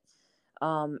it.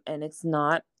 And it's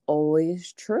not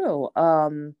always true.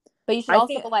 but you should I also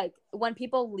think, like when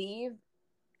people leave,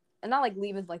 and not like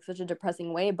leave is like such a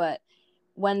depressing way, but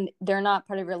when they're not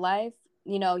part of your life,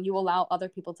 you allow other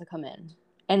people to come in.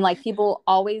 And like people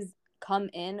always come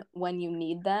in when you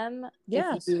need them. If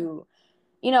yes,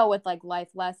 with like life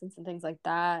lessons and things like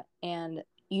that. And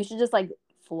you should just like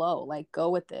flow, like go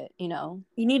with it. you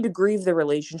need to grieve the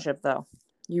relationship though.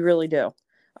 You really do.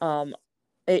 Um,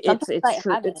 Sometimes it's I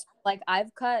true. haven't. Like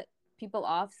I've cut people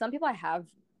off. Some people I have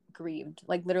grieved,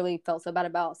 like literally felt so bad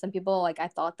about. Some people like I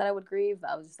thought that I would grieve.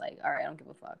 I was just like, all right, I don't give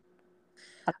a fuck.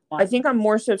 I think I'm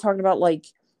more so talking about like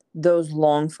those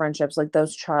long friendships, like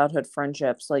those childhood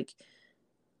friendships, like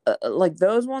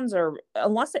those ones are,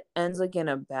 unless it ends like in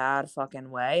a bad fucking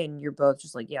way and you're both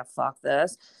just like, yeah, fuck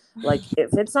this. Like,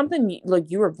 if it's something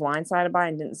like you were blindsided by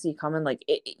and didn't see coming, like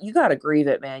you gotta grieve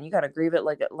it, man. You gotta grieve it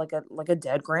like a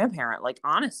dead grandparent. Like,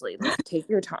 honestly, like, take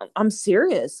your time. I'm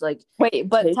serious. Like, Wait,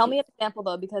 but take tell me an example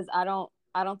though, because I don't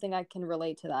think I can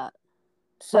relate to that.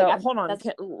 Like So hold on.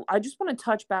 I just want to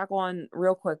touch back on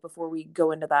real quick before we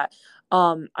go into that.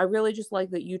 I really just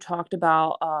like that you talked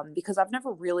about, because I've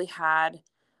never really had,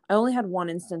 I only had one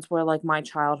instance where like my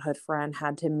childhood friend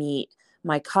had to meet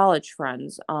my college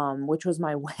friends, which was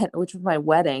which was my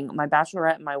wedding, my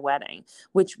bachelorette and my wedding,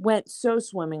 which went so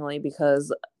swimmingly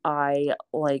because I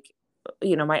like,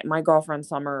 my girlfriend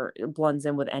Summer blends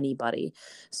in with anybody.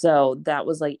 So that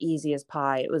was like easy as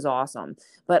pie. It was awesome.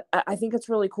 But I think it's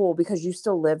really cool because you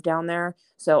still live down there.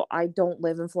 So I don't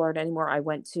live in Florida anymore. I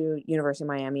went to University of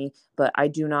Miami, but I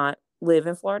do not live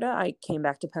in Florida. I came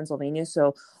back to Pennsylvania.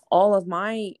 So all of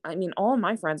my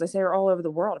friends, I say, are all over the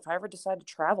world. If I ever decide to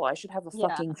travel, I should have a Yeah.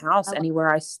 fucking house anywhere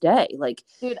I stay. Like,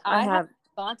 Dude, I I have have,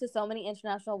 gone to so many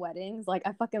international weddings. Like,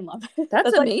 I fucking love it. that's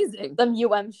That's like amazing.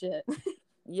 some shit.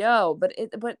 Yo, but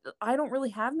I don't really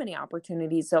have many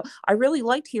opportunities. So I really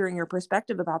liked hearing your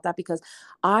perspective about that because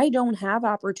I don't have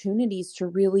opportunities to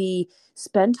really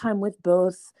spend time with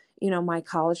both, my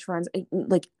college friends,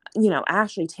 like,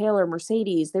 Ashley, Taylor,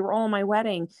 Mercedes, they were all in my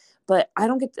wedding, but I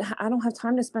don't have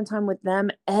time to spend time with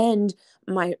them and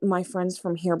my friends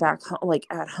from here back home, like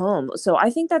at home. So I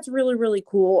think that's really, really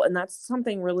cool. And that's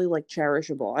something really like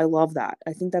cherishable. I love that.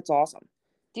 I think that's awesome.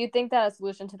 Do you think that a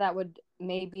solution to that would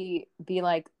maybe be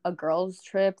like a girls'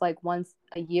 trip, like once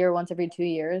a year, once every 2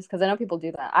 years? Because I know people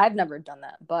do that. I've never done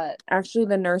that, but Actually,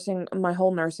 my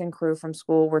whole nursing crew from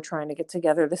school, were trying to get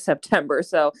together this September.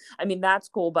 So, I mean, that's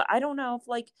cool. But I don't know if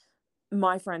like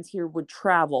my friends here would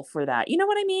travel for that. You know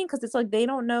what I mean? Because it's like they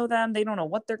don't know them. They don't know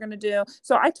what they're going to do.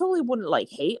 So I totally wouldn't like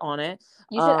hate on it.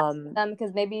 you should ask them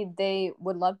because maybe they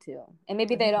would love to, and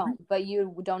maybe they They don't, might. but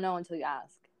you don't know until you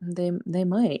ask. They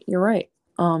might. You're right.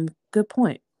 Good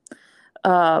point.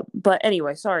 But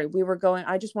anyway, sorry.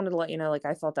 I just wanted to let you know, like,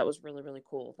 I thought that was really, really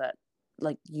cool that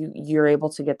like you're able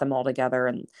to get them all together,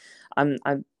 and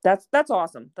that's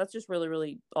awesome. That's just really,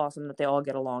 really awesome that they all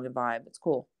get along and vibe. It's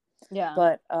cool. Yeah.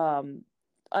 But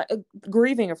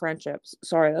grieving of friendships.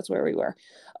 Sorry, that's where we were.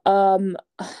 Um,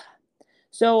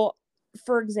 so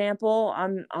for example,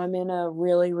 I'm in a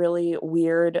really, really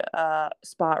weird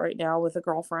spot right now with a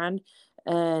girlfriend,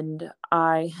 and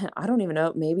I don't even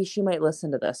know, maybe she might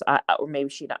listen to this. Or maybe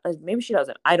she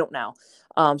doesn't. I don't know.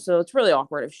 So it's really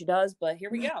awkward if she does, but here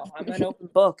we go. I'm an open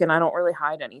book and I don't really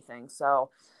hide anything. So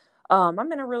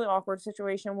I'm in a really awkward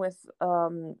situation with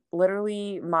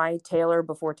literally my Taylor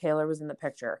before Taylor was in the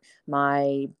picture.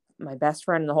 My best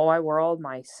friend in the whole wide world,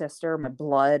 my sister, my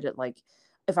blood. Like,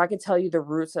 if I could tell you the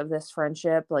roots of this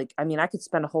friendship, like, I mean, I could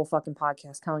spend a whole fucking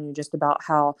podcast telling you just about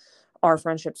how our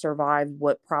friendship survived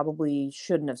what probably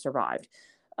shouldn't have survived.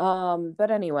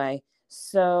 But anyway,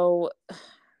 so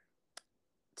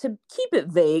to keep it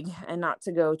vague and not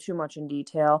to go too much in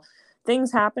detail,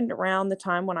 things happened around the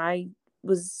time when I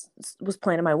was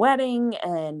planning my wedding,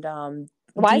 and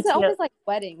Why is it detail. always like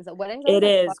weddings? Weddings always It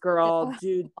like is, girl, fuck.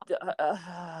 dude.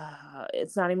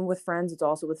 It's not even with friends; it's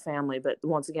also with family. But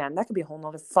once again, that could be a whole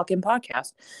nother fucking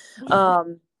podcast.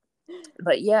 Um,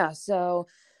 but yeah, so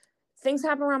things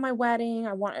happened around my wedding.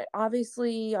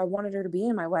 Obviously I wanted her to be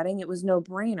in my wedding. It was no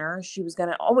brainer. She was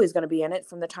always gonna be in it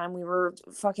from the time we were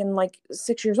fucking like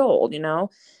 6 years old,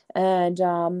 And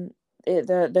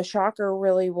the shocker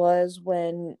really was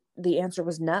when the answer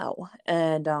was no,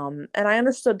 and I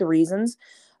understood the reasons,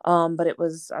 but it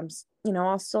was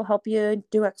I'll still help you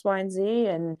do X, Y, and Z,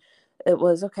 and it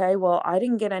was okay. Well, I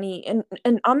didn't get any, and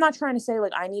I'm not trying to say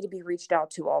like I need to be reached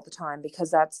out to all the time because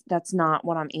that's not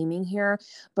what I'm aiming here,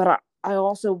 but I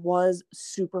also was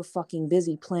super fucking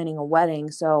busy planning a wedding.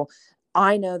 So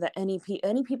I know that any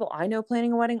people I know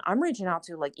planning a wedding, I'm reaching out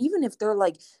to, like, even if they're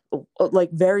like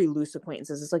very loose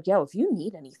acquaintances. It's like, yo, if you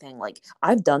need anything, like,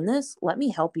 I've done this, let me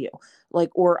help you. Like,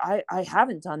 or I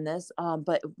haven't done this,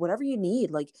 but whatever you need,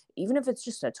 like, even if it's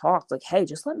just a talk, like, hey,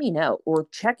 just let me know, or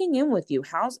checking in with you.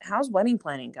 How's wedding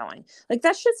planning going? Like,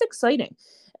 that shit's exciting.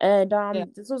 And Yeah.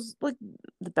 this was like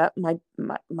my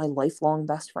lifelong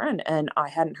best friend, and I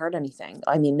hadn't heard anything.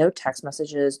 I mean, no text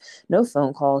messages, no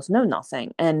phone calls, no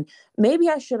nothing. And maybe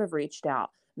I should have reached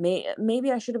out.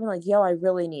 Maybe I should have been like, yo, I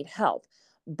really need help.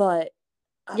 But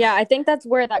Yeah, I think that's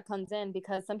where that comes in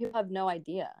because some people have no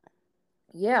idea.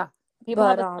 yeah, People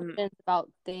but have assumptions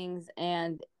about things,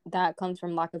 and that comes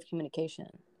from lack of communication.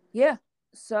 yeah.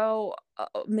 So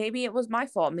maybe it was my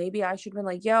fault. Maybe I should have been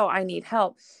like, yo, I need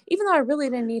help. Even though I really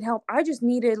didn't need help, I just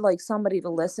needed like somebody to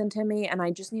listen to me, and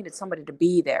I just needed somebody to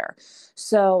be there.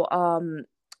 So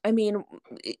I mean,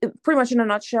 pretty much in a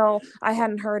nutshell, I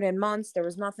hadn't heard in months. There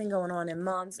was nothing going on in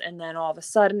months, and then all of a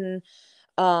sudden,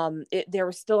 there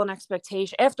was still an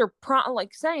expectation after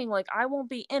like saying like, I won't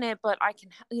be in it, but I can,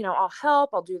 I'll help,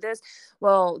 I'll do this.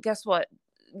 Well, guess what?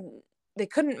 They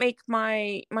couldn't make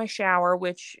my shower,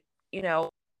 which,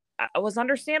 was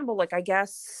understandable. Like, I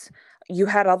guess you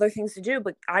had other things to do,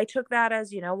 but I took that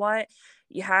as, you know what,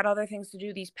 you had other things to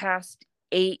do these past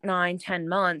 8, 9, 10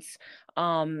 months.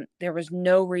 There was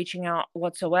no reaching out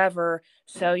whatsoever.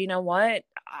 So you know what?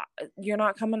 You're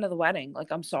not coming to the wedding.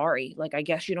 Like, I'm sorry. Like, I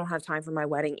guess you don't have time for my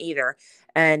wedding either.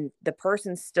 And the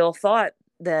person still thought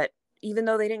that even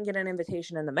though they didn't get an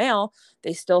invitation in the mail,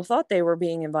 they still thought they were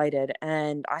being invited.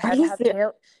 And I had to have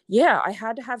Taylor. Yeah, I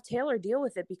had to have Taylor deal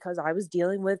with it because I was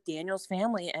dealing with Daniel's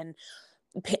family and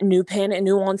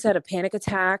new onset of panic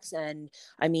attacks. And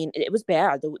I mean, it was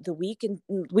bad. The week and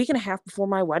a half before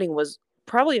my wedding was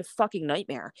probably a fucking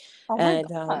nightmare. Oh my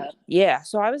God. Yeah,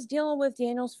 so I was dealing with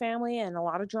Daniel's family and a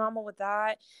lot of drama with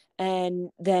that.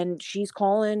 And then she's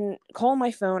calling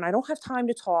my phone. I don't have time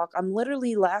to talk. I'm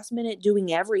literally last minute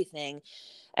doing everything.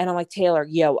 And I'm like, Taylor,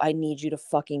 yo, I need you to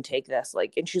fucking take this.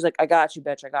 Like, and she's like, I got you,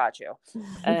 bitch. I got you.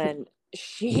 And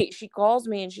she calls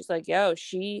me and she's like, yo,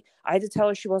 I had to tell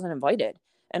her she wasn't invited.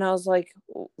 And I was like,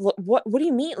 what do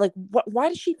you mean? Like, why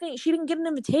does she think she didn't get an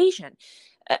invitation?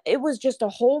 It was just a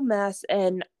whole mess.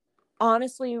 And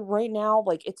honestly, right now,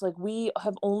 like, it's like we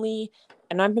have only,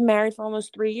 and I've been married for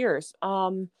almost 3 years.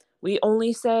 We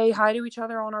only say hi to each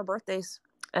other on our birthdays,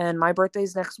 and my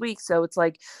birthday's next week. So it's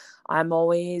like, I'm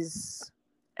always,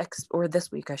 or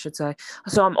this week, I should say.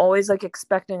 So I'm always like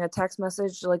expecting a text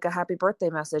message, like a happy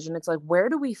birthday message. And it's like, where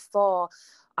do we fall?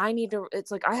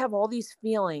 It's like, I have all these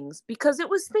feelings because it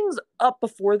was things up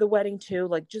before the wedding too,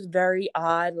 like just very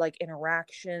odd, like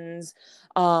interactions.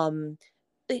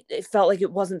 It felt like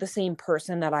it wasn't the same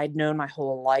person that I'd known my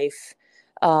whole life.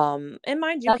 And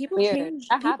mind you, That's people weird. change.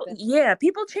 That People, happens. yeah,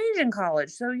 people change in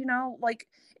college. So, like,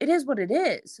 it is what it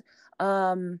is.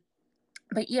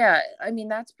 But yeah, I mean,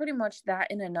 that's pretty much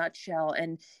that in a nutshell.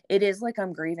 And it is like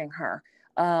I'm grieving her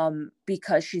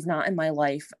because she's not in my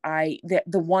life. The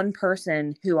one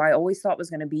person who I always thought was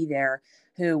going to be there,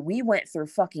 who we went through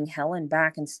fucking hell and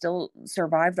back and still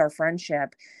survived our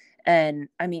friendship. And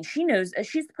I mean,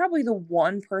 she's probably the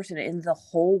one person in the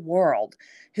whole world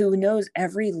who knows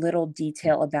every little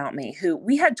detail about me, who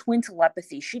we had twin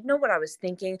telepathy. She'd know what I was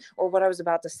thinking or what I was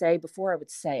about to say before I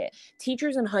would say it.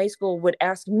 Teachers in high school would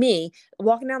ask me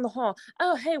walking down the hall,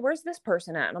 oh, hey, where's this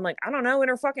person at? And I'm like, I don't know, in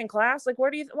her fucking class. Like, why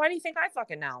do you think I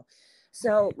fucking know?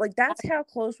 So like, that's how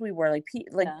close we were. Like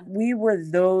we were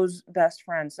those best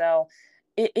friends. So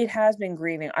it has been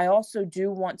grieving. I also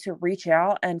do want to reach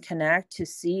out and connect to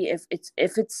see if it's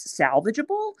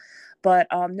salvageable, but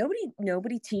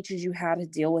nobody teaches you how to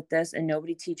deal with this, and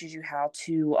nobody teaches you how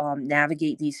to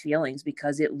navigate these feelings,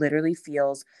 because it literally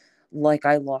feels like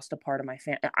I lost a part of my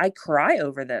family. I cry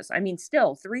over this. I mean,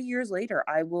 still 3 years later,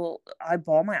 I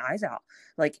bawl my eyes out.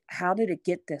 Like, how did it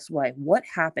get this way? What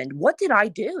happened? What did I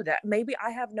do that maybe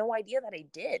I have no idea that I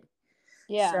did?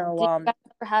 Yeah. So Did you guys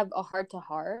ever have a heart to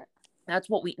heart?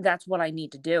 that's what I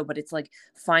need to do. But it's like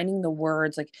finding the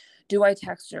words, like, do I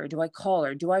text her? Do I call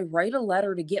her? Do I write a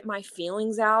letter to get my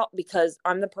feelings out? Because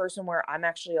I'm the person where I'm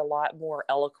actually a lot more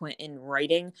eloquent in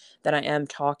writing than I am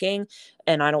talking.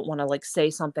 And I don't want to like say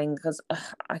something because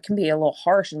I can be a little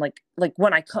harsh and like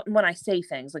when I say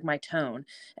things, like my tone,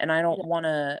 and I don't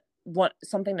want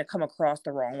something to come across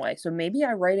the wrong way. So maybe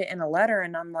I write it in a letter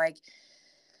and I'm like,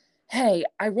 hey,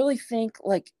 I really think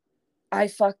like I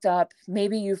fucked up.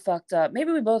 Maybe you fucked up.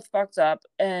 Maybe we both fucked up.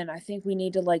 And I think we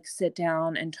need to like sit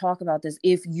down and talk about this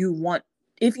if you want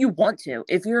to.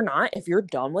 If you're not, if you're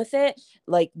done with it,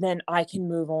 like, then I can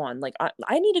move on. Like,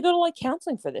 I need to go to like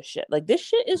counseling for this shit. Like, this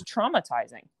shit is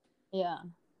traumatizing. Yeah.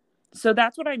 So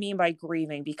that's what I mean by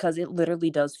grieving, because it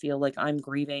literally does feel like I'm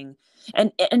grieving.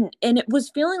 And it was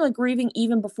feeling like grieving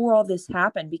even before all this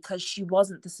happened, because she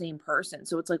wasn't the same person.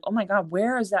 So it's like, oh my God,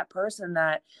 where is that person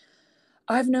that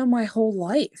I've known my whole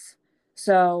life?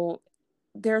 So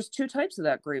there's two types of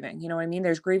that grieving. You know what I mean?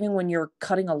 There's grieving when you're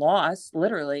cutting a loss,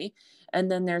 literally.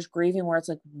 And then there's grieving where it's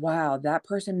like, wow, that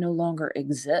person no longer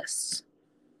exists.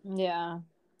 Yeah.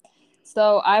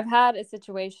 So I've had a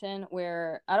situation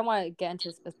where I don't want to get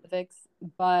into specifics,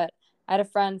 but I had a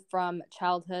friend from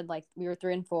childhood, like we were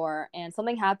 3 and 4, and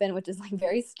something happened, which is like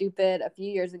very stupid a few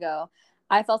years ago.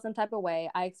 I felt some type of way.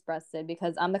 I expressed it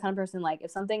because I'm the kind of person, like,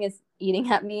 if something is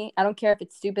eating at me, I don't care if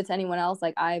it's stupid to anyone else.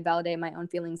 Like, I validate my own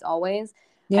feelings always.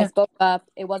 I Yeah. spoke up.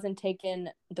 It wasn't taken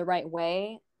the right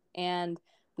way. And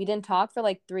we didn't talk for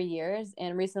like 3 years.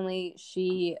 And recently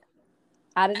she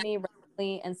added me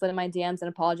randomly and slid in my DMs and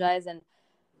apologized. And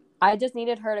I just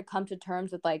needed her to come to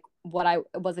terms with like what I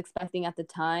was expecting at the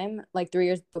time, like 3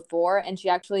 years before. And she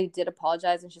actually did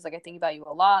apologize. And she's like, I think about you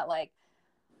a lot. Like,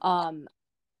 um,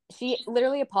 she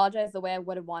literally apologized the way I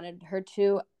would have wanted her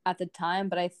to at the time.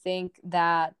 But I think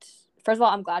that, first of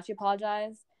all, I'm glad she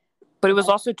apologized. But it And was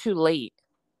then also too late.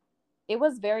 it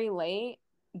was very late.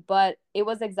 but it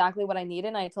was exactly what I needed.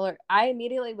 And I told her, I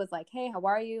immediately was like, hey, how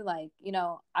are you? Like,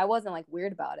 I wasn't like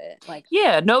weird about it. Like,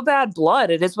 Yeah, no bad blood.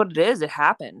 It is what it is. It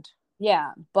happened.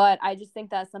 yeah, but I just think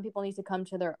that some people need to come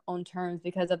to their own terms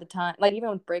because of the time, like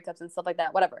even with breakups and stuff like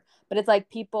that, whatever. But it's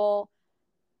like people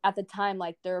at the time,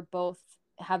 like they're both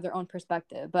have their own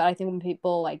perspective. But I think when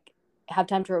people like have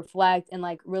time to reflect and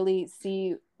like really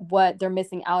see what they're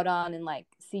missing out on and like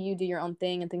see you do your own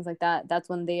thing and things like that, that's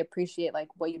when they appreciate like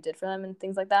what you did for them and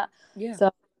things like that. Yeah. So,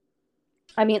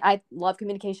 I mean, I love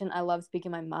communication. I love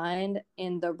speaking my mind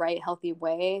in the right, healthy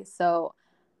way. So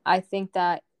I think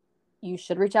that you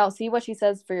should reach out, see what she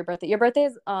says for your birthday. Your birthday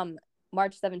is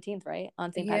March 17th, right?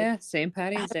 On St. Patty's. Yeah, St.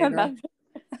 Patty's I Day, girl. remember.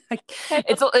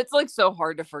 It's like so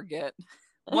hard to forget.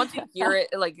 Once you hear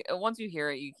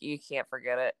it, you can't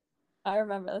forget it. I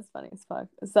remember. That's funny as fuck.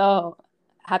 So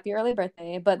happy early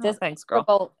birthday. But Oh, this thanks,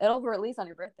 girl. it'll release on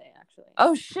your birthday, actually.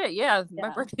 Oh shit, yeah. My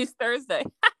Yeah. birthday's Thursday.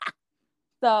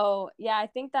 So yeah, I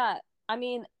think that, I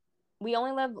mean, we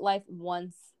only live life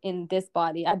once in this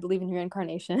body. I believe in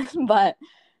reincarnation, but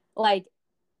like,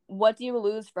 what do you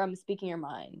lose from speaking your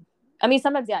mind? I mean,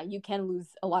 sometimes, yeah, you can lose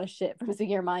a lot of shit from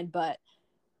speaking your mind, but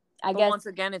I guess once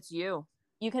again, it's you.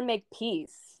 You can make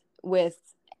peace with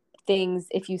things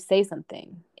if you say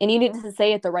something. And you need to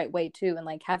say it the right way too, and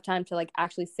like have time to like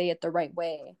actually say it the right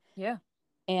way. Yeah.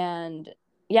 And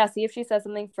yeah, see if she says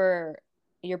something for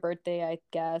your birthday, I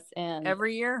guess. And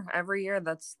every year,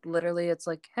 that's literally, it's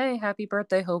like, hey, happy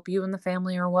birthday, hope you and the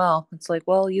family are well. It's like,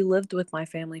 well, you lived with my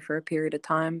family for a period of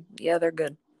time. Yeah, they're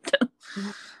good.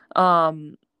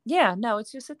 Yeah, no,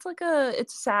 it's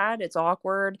it's sad, it's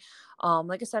awkward.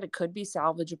 Like I said, it could be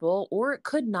salvageable or it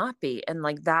could not be. And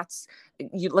like that's,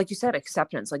 you like you said,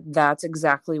 acceptance. Like that's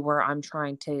exactly where I'm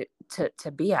trying to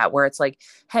be at, where it's like,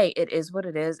 hey, it is what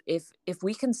it is. If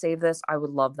we can save this, I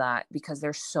would love that, because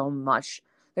there's so much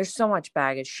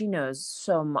baggage. She knows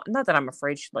so much. Not that I'm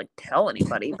afraid she'd like tell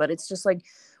anybody, but it's just like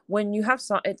when you have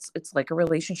it's like a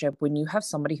relationship. When you have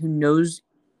somebody who knows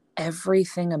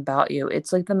everything about you,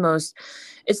 it's the most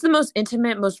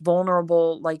intimate, most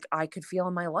vulnerable like I could feel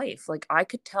in my life. Like I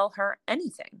could tell her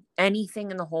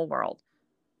anything in the whole world.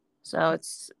 So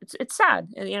it's sad.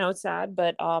 And, it's sad,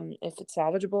 but if it's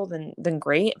salvageable, then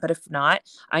great. But if not,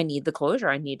 I need the closure.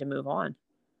 I need to move on.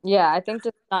 yeah, I think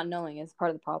just not knowing is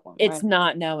part of the problem, It's right?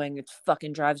 not knowing. It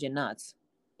fucking drives you nuts.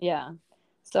 Yeah.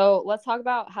 So let's talk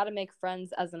about how to make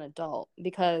friends as an adult,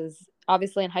 because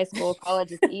obviously in high school,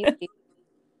 college is easy.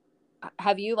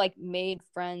 Have you like made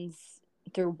friends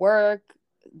through work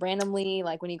randomly,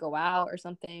 like when you go out or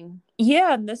something?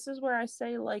 Yeah, and this is where I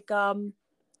say like kind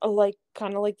of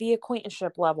like the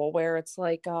acquaintanceship level, where it's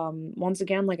like once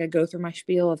again, like I go through my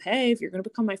spiel of, hey, if you're gonna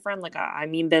become my friend, like I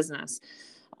mean business.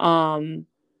 um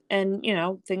and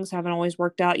things haven't always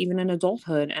worked out even in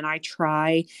adulthood, and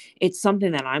it's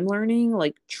something that I'm learning,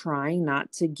 like trying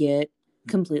not to get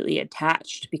completely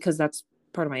attached, because that's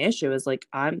part of my issue. Is like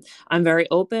I'm very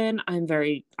open, I'm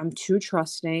too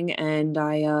trusting, and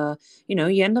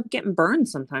you end up getting burned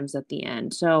sometimes at the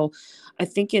end. So I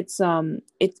think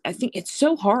I think it's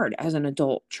so hard as an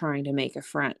adult trying to make a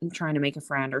friend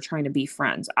or trying to be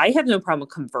friends. I have no problem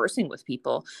conversing with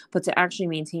people, but to actually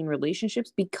maintain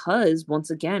relationships, because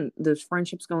once again, those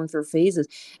friendships going through phases,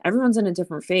 everyone's in a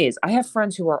different phase. I have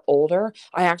friends who are older.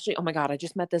 Oh my God, I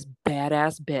just met this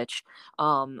badass bitch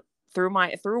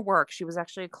through work. She was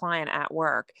actually a client at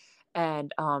work,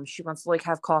 and she wants to like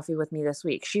have coffee with me this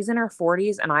week. She's in her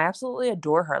 40s, and I absolutely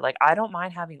adore her. Like I don't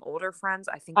mind having older friends.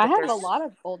 I think I that have a lot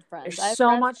of old friends. there's I have so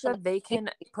friends much that are that they like, can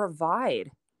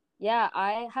provide. yeah,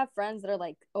 I have friends that are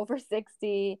like over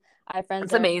 60. I have friends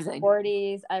It's that are in their amazing.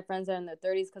 40s. I have friends that are in their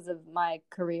 30s because of my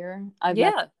career. I've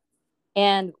met Yeah. them.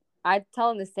 And I tell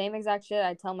them the same exact shit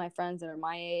I tell my friends that are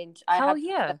my age. I Hell have friends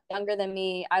yeah. that are younger than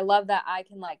me. I love that I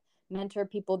can like mentor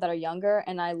people that are younger,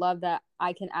 and I love that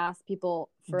I can ask people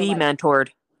for Be like mentored.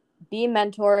 be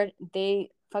mentored.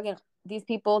 These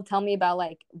people tell me about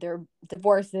like their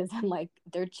divorces and like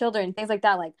their children, things like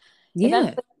that. Like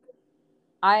Yeah.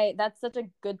 eventually that's such a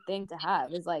good thing to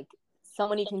have, is like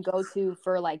someone you can go to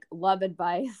for like love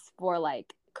advice, for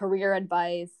like career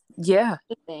advice, Yeah.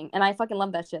 thing. And I fucking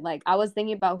love that shit. Like I was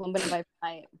thinking about who I'm gonna invite for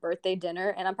my birthday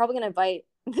dinner, and I'm probably gonna invite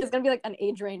there's gonna be like an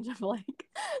age range of like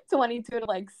 22 to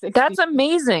like 60. That's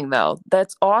amazing though.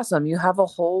 That's awesome. You have a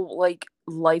whole like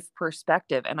life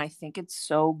perspective, and I think it's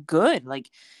so good.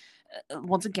 Like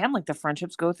once again, like the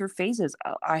friendships go through phases.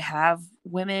 I have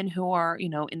women who are, in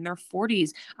their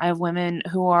 40s. I have women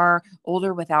who are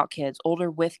older without kids,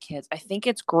 older with kids. I think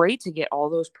it's great to get all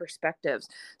those perspectives.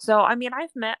 So, I mean,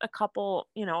 I've met a couple,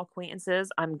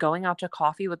 acquaintances. I'm going out to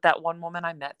coffee with that one woman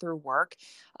I met through work.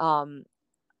 Um,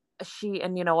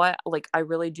 and you know what, like, I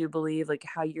really do believe, like,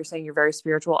 how you're saying you're very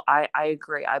spiritual. I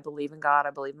agree. I believe in God.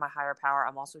 I believe in my higher power.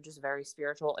 I'm also just very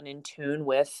spiritual and in tune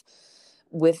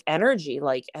with energy.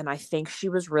 Like, and I think she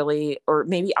was really, or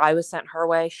maybe I was sent her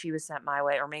way, she was sent my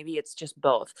way, or maybe it's just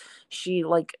both. She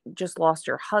like just lost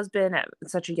her husband at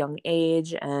such a young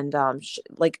age, and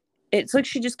like, it's like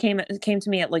she just came to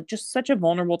me at like just such a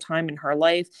vulnerable time in her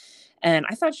life. And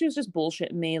I thought she was just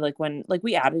bullshitting me, like when like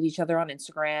we added each other on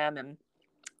Instagram,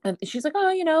 and she's like,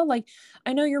 oh, like,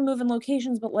 I know you're moving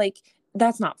locations, but like,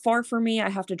 that's not far for me. I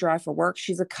have to drive for work.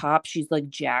 She's a cop. She's like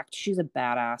jacked. She's a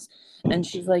badass. And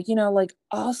she's like, like,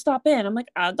 I'll stop in. I'm like,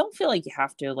 don't feel like you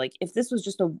have to. Like, if this was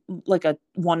just a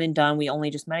one and done, we only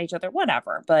just met each other,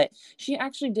 whatever. But she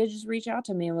actually did just reach out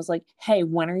to me and was like, hey,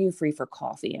 when are you free for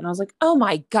coffee? And I was like, oh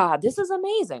my God, this is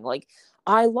amazing. Like,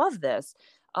 I love this.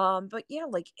 But yeah,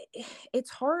 like, it's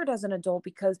hard as an adult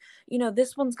because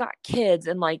this one's got kids,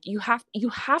 and like you have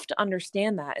to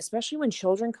understand that, especially when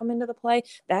children come into the play,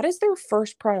 that is their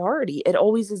first priority. It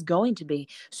always is going to be.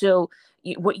 So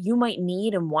what you might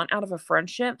need and want out of a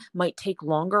friendship might take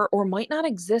longer or might not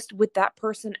exist with that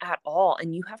person at all,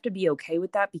 and you have to be okay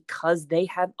with that because they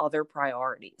have other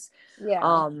priorities. Yeah.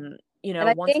 And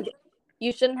I Once think again,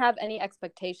 you shouldn't have any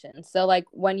expectations. So like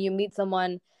when you meet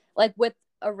someone, like with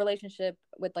a relationship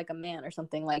with like a man or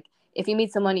something, like if you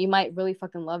meet someone, you might really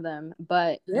fucking love them,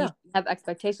 but you yeah. shouldn't have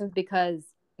expectations because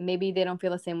maybe they don't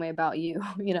feel the same way about you,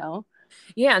 you know?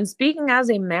 Yeah, and speaking as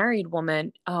a married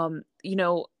woman, I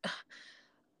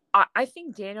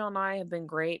think Daniel and I have been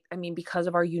great. I mean, because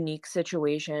of our unique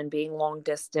situation, being long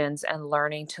distance and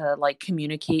learning to like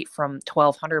communicate from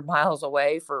 1,200 miles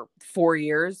away for 4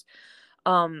 years.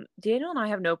 Daniel and I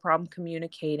have no problem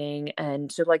communicating.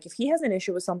 And so like, if he has an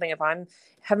issue with something, if I'm,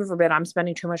 heaven forbid, I'm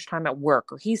spending too much time at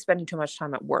work or he's spending too much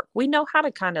time at work, we know how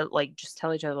to kind of like just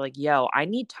tell each other like, yo, I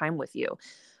need time with you.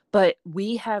 But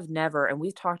we have never, and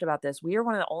we've talked about this, we are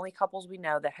one of the only couples we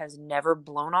know that has never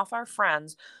blown off our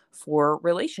friends for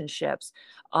relationships.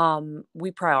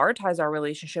 We prioritize our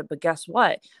relationship, but guess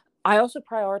what? I also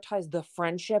prioritize the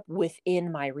friendship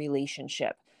within my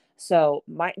relationship. So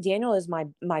my Daniel is my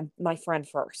friend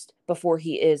first before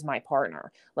he is my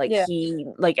partner. Like Yeah.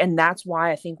 and that's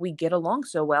why I think we get along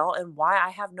so well, and why I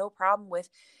have no problem with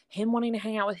him wanting to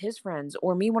hang out with his friends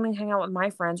or me wanting to hang out with my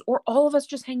friends or all of us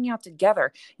just hanging out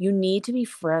together. You need to be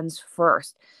friends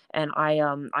first. And I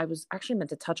was actually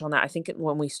meant to touch on that. I think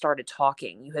when we started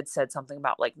talking, you had said something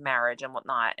about like marriage and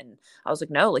whatnot, and I was like,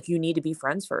 no, like you need to be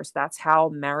friends first. That's how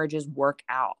marriages work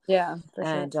out. Yeah, for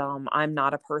sure. And I'm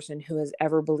not a person who has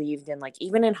ever believed in, like,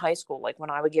 even in high school, like when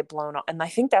I would get blown off, and I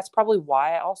think that's probably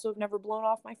why I also have never blown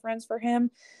off my friends for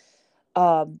him,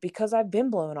 because I've been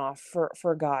blown off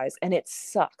for guys, and it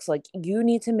sucks. Like, you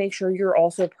need to make sure you're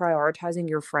also prioritizing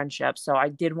your friendship. So I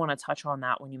did want to touch on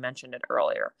that when you mentioned it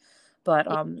earlier. But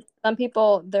Some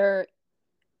people, they're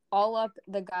all up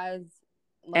the guys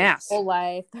like ass. whole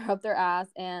life, they're up their ass,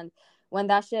 and when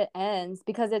that shit ends,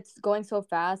 because it's going so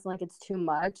fast and like it's too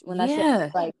much, when that shit Yeah.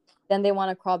 like, then they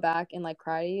want to crawl back and like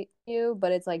cry to you,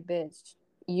 but it's like, bitch,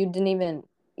 you didn't even,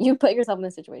 you put yourself in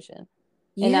this situation.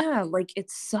 And that, Yeah, like it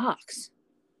sucks.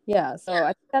 yeah, so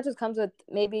I think that just comes with,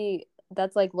 maybe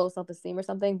that's like low self-esteem or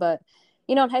something, but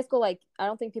in high school, like I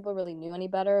don't think people really knew any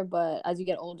better, but as you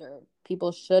get older,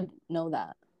 people should know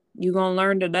that. You gonna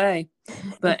learn today.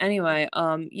 But anyway,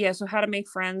 yeah, so how to make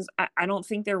friends, I don't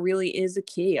think there really is a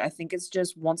key. I think it's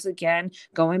just, once again,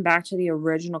 going back to the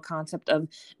original concept of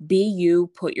be you,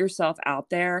 put yourself out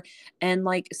there, and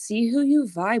like see who you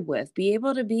vibe with, be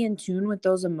able to be in tune with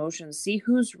those emotions, see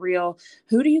who's real,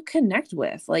 who do you connect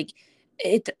with. Like,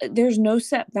 there's no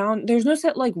set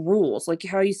like rules, like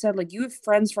how you said, like you have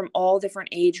friends from all different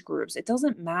age groups. It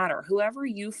doesn't matter. Whoever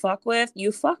you fuck with,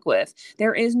 you fuck with.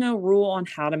 There is no rule on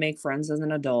how to make friends as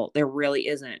an adult. There really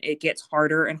isn't. It gets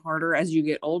harder and harder as you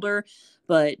get older,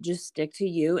 but just stick to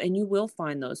you and you will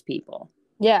find those people.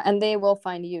 Yeah, and they will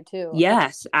find you too. And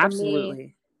Yes, for me,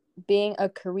 absolutely. being a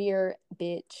career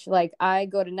bitch, like I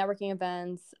go to networking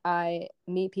events, I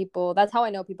meet people. That's how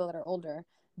I know people that are older.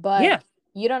 But Yeah,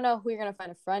 you don't know who you're gonna find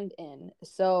a friend in.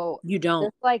 So you don't.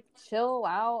 just like chill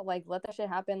out, like let that shit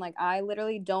happen. Like I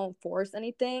literally don't force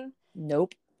anything.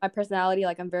 Nope. My personality,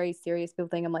 like I'm very serious. People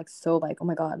think I'm like so like, oh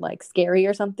my God, like scary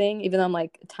or something, even though I'm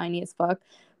like tiny as fuck.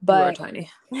 You are But tiny.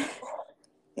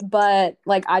 but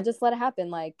like I just let it happen.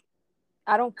 Like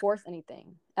I don't force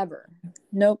anything ever.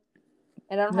 Nope.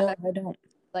 And I don't have Nope, I don't.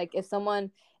 like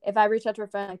if I reach out to a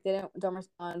friend, like they don't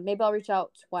respond, maybe I'll reach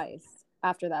out twice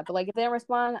after that. But like if they don't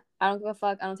respond, I don't give a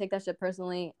fuck. I don't take that shit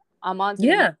personally. I'm on to the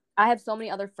Yeah. next. I have so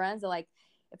many other friends that like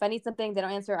if I need something, they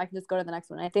don't answer, I can just go to the next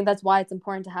one. And I think that's why it's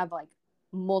important to have like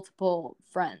multiple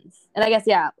friends. And I guess,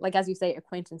 yeah, like as you say,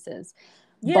 acquaintances.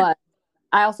 Yeah. But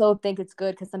I also think it's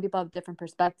good because some people have different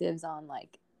perspectives on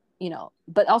like,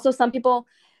 but also some people,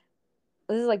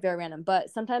 this is like very random, but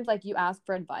sometimes like you ask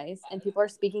for advice and people are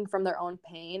speaking from their own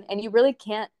pain, and you really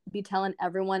can't be telling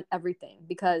everyone everything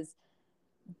because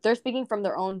they're speaking from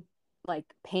their own like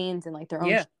pains and like their own.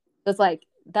 Yeah. It's like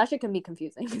that shit can be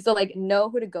confusing. So like know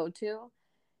who to go to,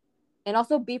 and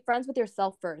also be friends with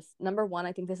yourself first. Number one,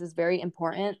 I think this is very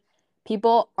important.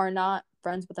 People are not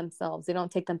friends with themselves. They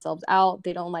don't take themselves out.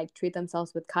 They don't like treat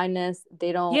themselves with kindness.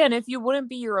 They don't. Yeah, and if you wouldn't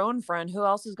be your own friend, who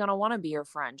else is going to want to be your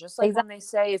friend? Just like when Exactly. they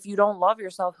say, if you don't love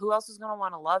yourself, who else is going to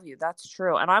want to love you? That's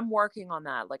true. And I'm working on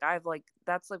that. Like,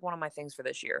 that's like one of my things for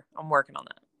this year. I'm working on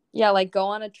that. Yeah, like go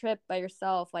on a trip by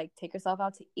yourself. Like take yourself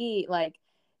out to eat. Like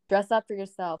dress up for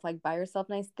yourself. Like buy yourself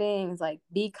nice things. Like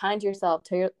be kind to yourself.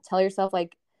 Tell yourself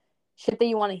like shit that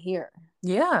you want to hear.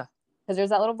 Yeah. Because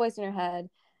there's that little voice in your head.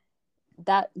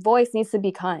 That voice needs to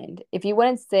be kind. If you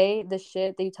wouldn't say the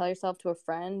shit that you tell yourself to a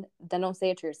friend, then don't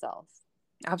say it to yourself.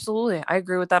 Absolutely. I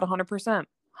agree with that 100%.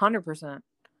 100%.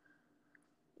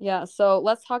 Yeah, so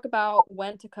let's talk about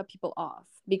when to cut people off,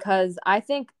 because I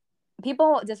think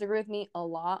people disagree with me a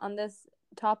lot on this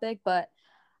topic, but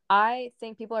I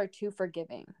think people are too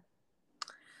forgiving.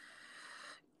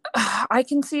 I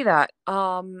can see that.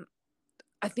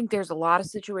 I think there's a lot of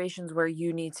situations where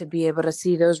you need to be able to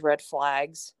see those red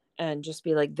flags and just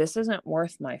be like, this isn't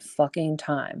worth my fucking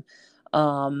time.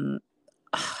 Um,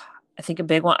 I think a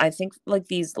big one, I think like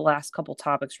these last couple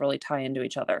topics really tie into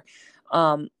each other.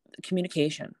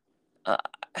 Communication. Uh,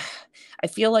 I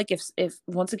feel like if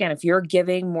once again, if you're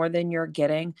giving more than you're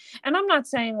getting, and I'm not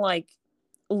saying like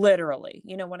literally,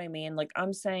 you know what I mean? Like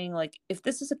I'm saying like, if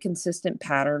this is a consistent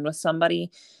pattern with somebody,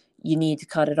 you need to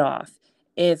cut it off.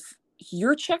 If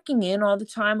you're checking in all the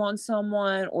time on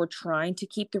someone or trying to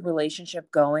keep the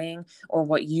relationship going or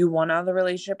what you want out of the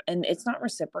relationship and it's not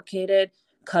reciprocated,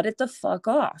 cut it the fuck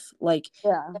off. Like,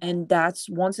 Yeah. and that's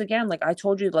once again, like I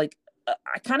told you, like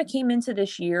I kind of came into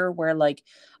this year where like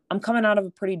I'm coming out of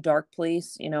a pretty dark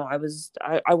place. You know,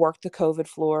 I worked the COVID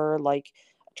floor, like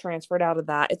transferred out of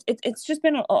that. It's just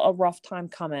been a rough time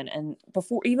coming. And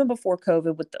even before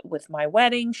COVID with my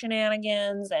wedding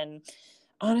shenanigans and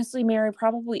honestly, Mary,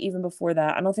 probably even before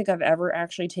that, I don't think I've ever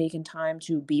actually taken time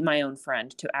to be my own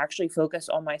friend, to actually focus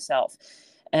on myself.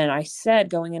 And I said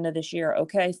going into this year,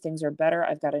 okay, things are better.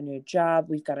 I've got a new job.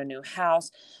 We've got a new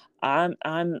house. I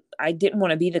didn't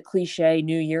want to be the cliche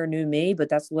new year, new me, but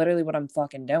that's literally what I'm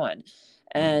fucking doing.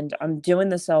 And I'm doing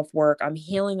the self work. I'm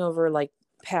healing over like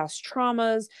past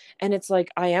traumas. And it's like,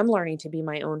 I am learning to be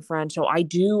my own friend. So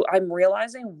I'm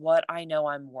realizing what I know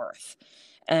I'm worth.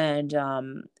 And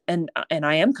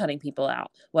I am cutting people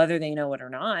out, whether they know it or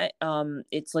not.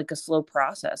 It's like a slow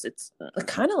process. It's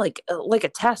kind of like a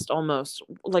test, almost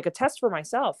like a test for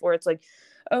myself, where it's like,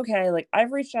 okay, like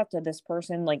I've reached out to this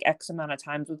person like X amount of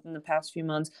times within the past few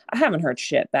months. I haven't heard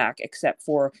shit back except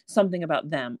for something about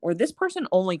them, or this person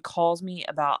only calls me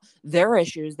about their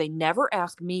issues. They never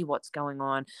ask me what's going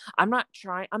on. I'm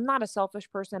not a selfish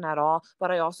person at all,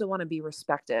 but I also want to be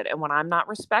respected. And when I'm not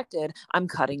respected, I'm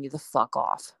cutting you the fuck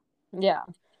off. Yeah.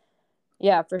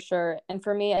 Yeah, for sure. And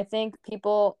for me, I think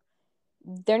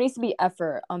there needs to be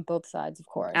effort on both sides, of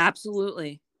course.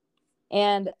 Absolutely.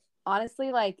 And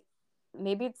honestly, like,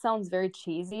 maybe it sounds very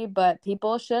cheesy, but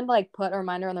people should like put a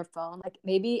reminder on their phone, like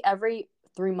maybe every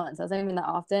 3 months. That's not even that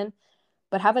often,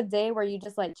 but have a day where you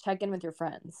just like check in with your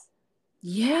friends.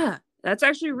 Yeah, that's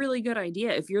actually a really good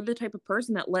idea. If you're the type of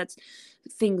person that lets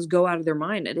things go out of their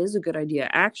mind, it is a good idea.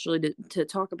 Actually, to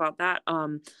talk about that,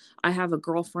 I have a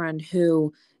girlfriend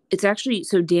who it's actually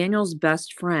so Daniel's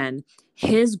best friend,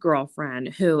 his girlfriend,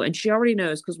 who, and she already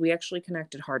knows because we actually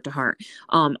connected heart to heart.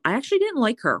 I actually didn't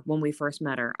like her when we first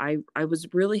met her. I was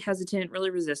really hesitant, really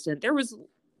resistant. There was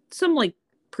some like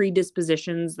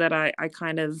predispositions that I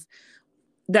kind of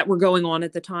that were going on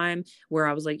at the time where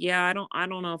I was like, yeah, I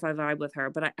don't know if I vibe with her,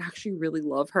 but I actually really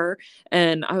love her.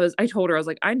 And I told her, I was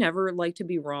like, I never like to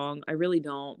be wrong. I really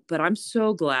don't, but I'm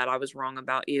so glad I was wrong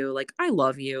about you. Like, I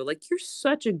love you. Like, you're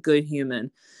such a good human.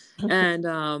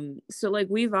 And, so like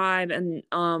we vibe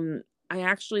and, I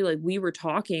actually like we were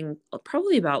talking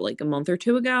probably about like a month or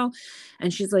two ago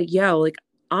and she's like, yo, like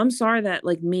I'm sorry that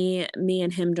like me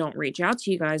and him don't reach out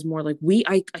to you guys more. Like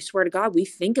I swear to God, we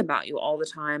think about you all the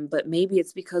time, but maybe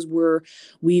it's because we're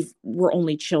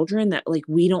only children that like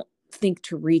we don't think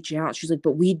to reach out. She's like,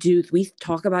 but we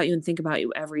talk about you and think about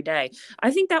you every day.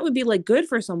 I think that would be like good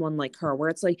for someone like her, where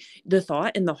it's like the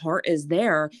thought and the heart is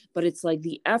there, but it's like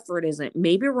the effort isn't.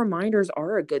 Maybe reminders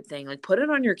are a good thing. Like put it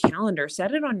on your calendar,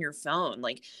 set it on your phone,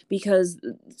 like, because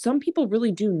some people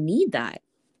really do need that.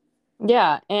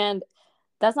 Yeah, and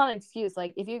that's not an excuse.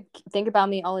 Like, if you think about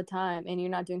me all the time and you're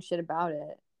not doing shit about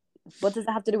it, what does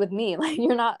that have to do with me? Like,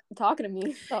 you're not talking to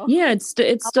me, so Yeah, it how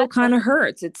am I still kind supposed of to?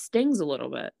 hurts. It stings a little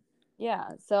bit. Yeah,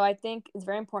 so I think it's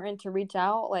very important to reach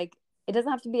out. Like, it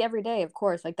doesn't have to be every day, of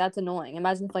course. Like, that's annoying.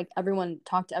 Imagine if like everyone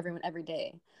talked to everyone every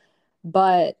day,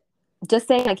 but just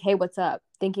saying like, "Hey, what's up?"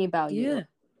 Thinking about you. Yeah.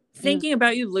 Is Thinking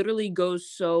about you literally goes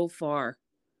so far.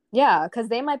 Yeah, because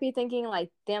they might be thinking like,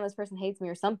 "Damn, this person hates me"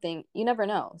 or something. You never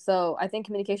know. So I think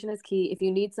communication is key. If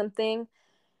you need something,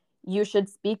 you should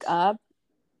speak up.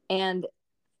 And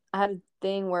I had a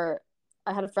thing where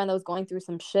I had a friend that was going through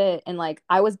some shit, and like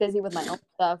I was busy with my own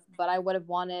stuff, but I would have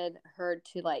wanted her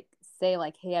to like say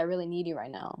like, "Hey, I really need you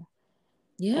right now."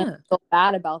 And Yeah. I feel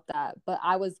bad about that, but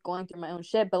I was going through my own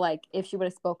shit. But like, if she would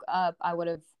have spoke up, I would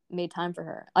have made time for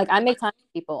her. Like, I make time for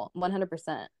people,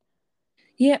 100%.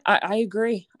 Yeah, I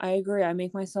agree. I agree. I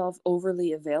make myself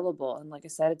overly available. And like I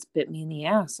said, it's bit me in the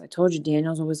ass. I told you,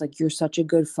 Daniel's always like, you're such a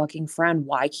good fucking friend.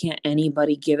 Why can't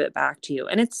anybody give it back to you?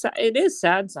 And it is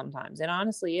sad sometimes. It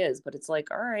honestly is. But it's like,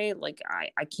 all right, like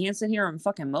I can't sit here and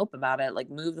fucking mope about it.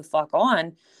 Like move the fuck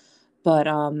on. But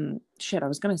shit, I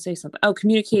was gonna say something. Oh,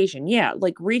 communication. Yeah,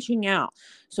 like reaching out.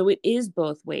 So it is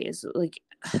both ways. Like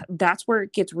that's where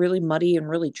it gets really muddy and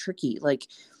really tricky. Like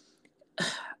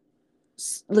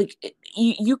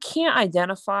you can't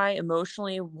identify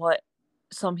emotionally what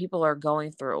some people are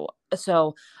going through.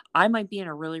 So I might be in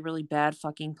a really really bad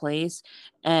fucking place,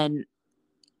 and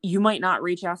you might not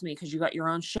reach out to me because you got your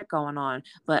own shit going on,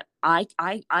 but I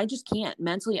just can't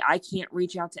mentally. I can't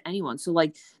reach out to anyone. So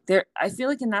like there, I feel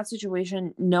like in that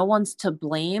situation no one's to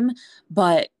blame,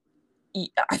 but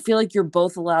I feel like you're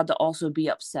both allowed to also be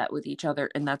upset with each other,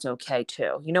 and that's okay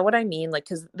too. You know what I mean? Like,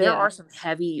 because there Yeah. are some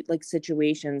heavy like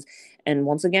situations, and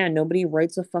once again, nobody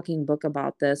writes a fucking book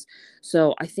about this.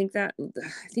 So I think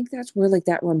that's where like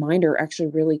that reminder actually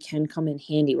really can come in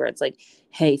handy, where it's like,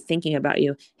 hey, thinking about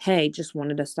you. Hey, just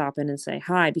wanted to stop in and say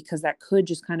hi, because that could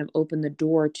just kind of open the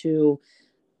door to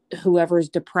whoever's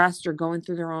depressed or going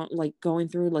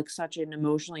through like such an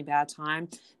emotionally bad time.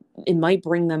 It might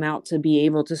bring them out to be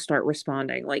able to start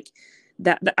responding like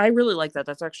that. I really like that.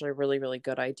 That's actually a really really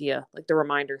good idea, like the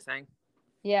reminder thing.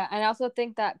 Yeah, and I also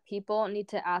think that people need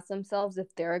to ask themselves if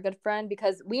they're a good friend,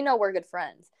 because we know we're good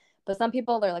friends. But some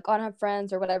people, they're like, "Oh, I don't have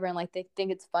friends" or whatever, and like they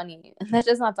think it's funny. And that's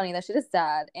just not funny. That shit is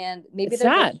sad. And maybe It's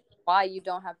there's a reason sad. why you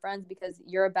don't have friends, because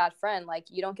you're a bad friend. Like,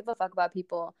 you don't give a fuck about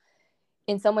people.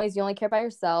 In some ways, you only care about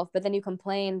yourself, but then you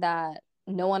complain that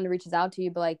no one reaches out to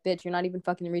you. But like, bitch, you're not even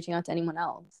fucking reaching out to anyone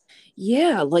else.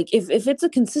 Yeah, like if it's a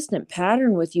consistent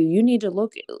pattern with you, you need to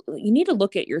look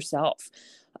at yourself.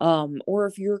 Or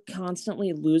if you're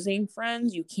constantly losing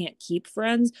friends, you can't keep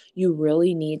friends, you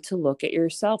really need to look at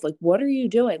yourself. Like what are you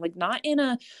doing? Like not in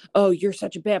a, oh, you're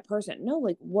such a bad person. No,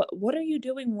 like what are you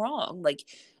doing wrong? Like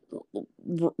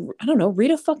I don't know,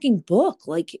 read a fucking book.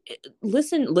 Like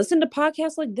listen to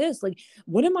podcasts like this. Like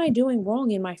what am I doing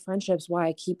wrong in my friendships? Why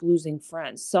I keep losing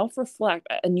friends? Self-reflect.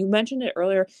 And you mentioned it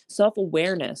earlier,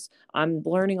 self-awareness. I'm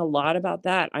learning a lot about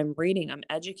that. I'm reading, I'm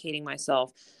educating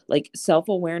myself. Like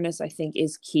self-awareness, I think,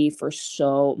 is key for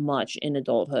so much in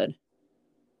adulthood.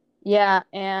 Yeah,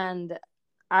 and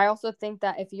I also think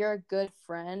that if you're a good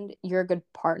friend, you're a good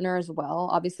partner as well.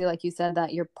 Obviously, like you said,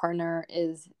 that your partner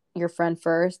is your friend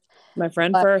first. My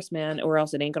friend But first, man, or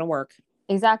else it ain't gonna work.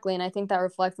 exactly, and I think that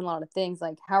reflects in a lot of things.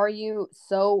 Like, how are you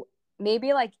so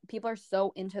maybe like people are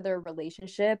so into their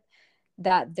relationship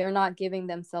that they're not giving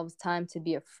themselves time to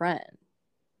be a friend.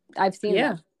 I've seen that.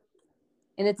 Yeah.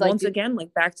 And it's like, Once dude, again,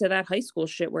 like back to that high school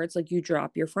shit where it's like you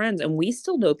drop your friends, and we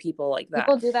still know people like that.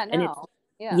 people do that And it's, now.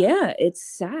 Yeah. yeah, it's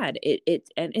sad.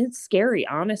 And it's scary,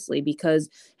 honestly, because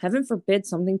heaven forbid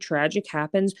something tragic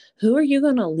happens. Who are you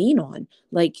gonna lean on?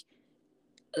 Like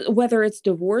whether it's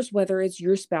divorce, whether it's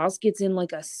your spouse gets in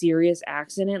like a serious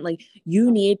accident, like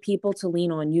you need people to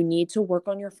lean on. You need to work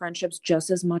on your friendships just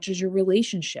as much as your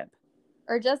relationship.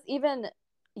 Or just even,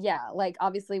 yeah, like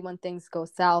obviously when things go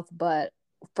south, but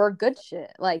for good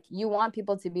shit. Like, you want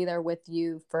people to be there with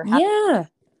you for happy, Yeah.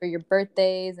 for your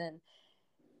birthdays and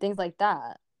things like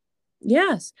that.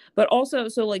 Yes. But also,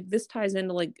 so like this ties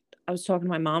into like I was talking to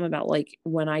my mom about like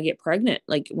when I get pregnant,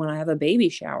 like when I have a baby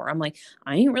shower, I'm like,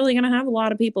 I ain't really going to have a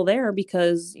lot of people there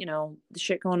because, you know, the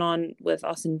shit going on with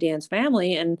us and Dan's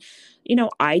family. And, you know,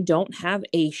 I don't have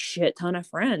a shit ton of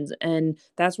friends. And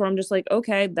that's where I'm just like,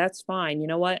 okay, that's fine. You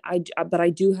know what? But I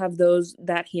do have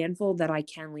that handful that I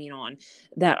can lean on,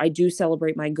 that I do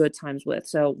celebrate my good times with.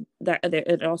 So that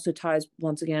it also ties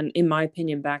once again, in my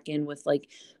opinion, back in with like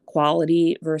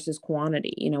quality versus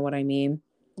quantity. You know what I mean?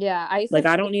 Yeah, I used to Like, I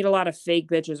think, don't need a lot of fake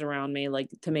bitches around me, like,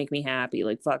 to make me happy.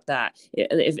 Like, fuck that.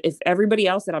 If everybody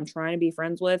else that I'm trying to be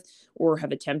friends with or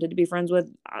have attempted to be friends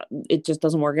with, it just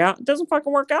doesn't work out. It doesn't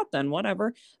fucking work out. Then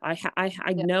whatever. I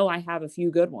yeah, know I have a few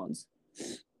good ones.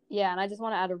 yeah, and I just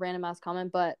want to add a random ass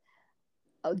comment, but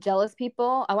jealous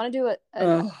people. I want to do an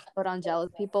Ugh. episode on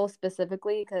jealous people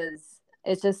specifically because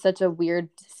it's just such a weird,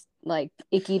 like,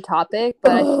 icky topic.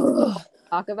 But I think Ugh.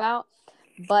 talk about.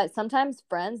 But sometimes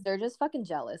friends, they're just fucking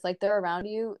jealous. Like they're around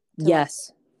you to like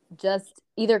Yes. just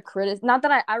either not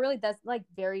that I really that's like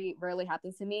very rarely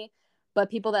happens to me, but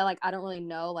people that like I don't really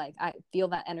know, like I feel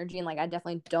that energy and like I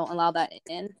definitely don't allow that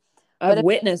in. I've But if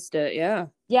witnessed it. Yeah.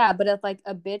 yeah, but if like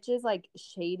a bitch is like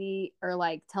shady or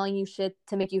like telling you shit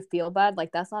to make you feel bad,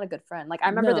 like that's not a good friend. Like I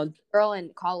remember this No. girl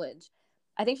in college.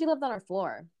 I think she lived on our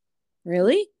floor.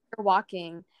 Really? We were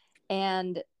walking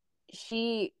and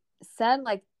she said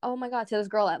like, "Oh my god," to this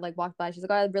girl that like walked by. She's like,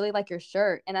 "Oh, I really like your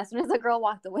shirt." And as soon as the girl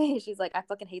walked away, she's like, "I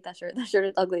fucking hate that shirt. That shirt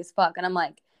is ugly as fuck." And I'm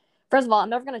like, first of all, I'm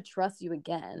never gonna trust you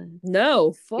again.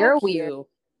 No. You're Fuck weird. you.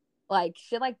 Like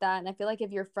shit like that. And I feel like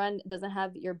if your friend doesn't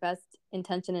have your best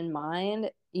intention in mind,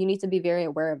 you need to be very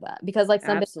aware of that. Because like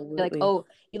some bitches be like, Absolutely. "Oh,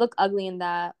 you look ugly in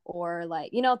that," or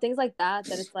like, things like that,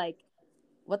 that it's like,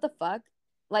 what the fuck?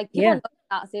 Like people Yeah. know to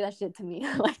not say that shit to me.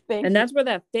 Like, thank And you. that's where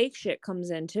that fake shit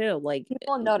comes in too. Like,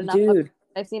 People know to not fuck. dude.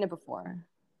 I've seen it before.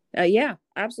 Yeah,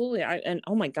 absolutely. And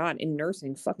oh my God, in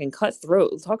nursing, fucking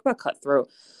cutthroat. Talk about cutthroat.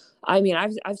 I mean,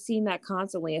 I've seen that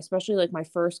constantly, especially like my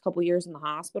first couple years in the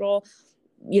hospital.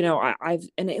 You know, I've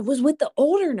and it was with the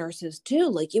older nurses too.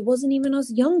 Like it wasn't even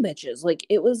us young bitches. Like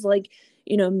it was like,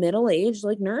 you know, middle aged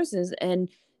like nurses, and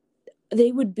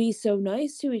they would be so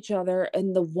nice to each other,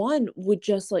 and the one would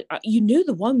just like you knew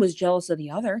the one was jealous of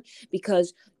the other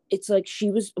because it's like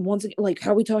she was once again like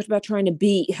how we talked about trying to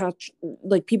be how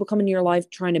like people come into your life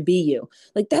trying to be you,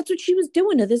 like that's what she was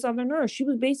doing to this other nurse. She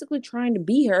was basically trying to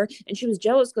be her, and she was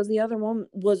jealous because the other one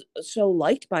was so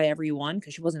liked by everyone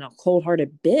because she wasn't a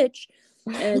cold-hearted bitch.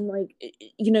 And like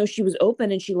you know, she was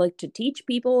open and she liked to teach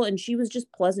people and she was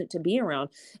just pleasant to be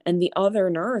around. And the other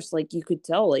nurse, like you could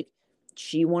tell, like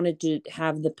she wanted to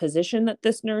have the position that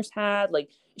this nurse had.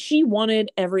 Like she wanted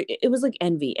it was like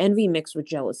envy mixed with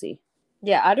jealousy.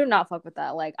 Yeah, I do not fuck with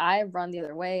that. Like, I run the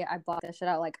other way. I block that shit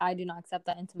out. Like, I do not accept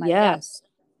that into my family. Yes.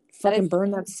 That Fucking is burn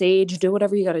that sage. Do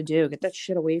whatever you got to do. Get that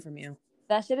shit away from you.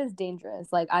 that shit is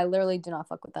dangerous. Like, I literally do not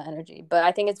fuck with that energy. But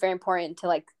I think it's very important to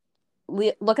like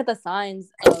look at the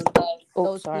signs of Oh,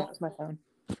 those sorry. people. That's my phone.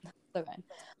 Okay.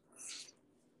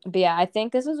 But yeah, I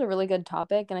think this was a really good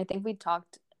topic, and I think we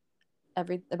talked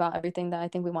about everything that I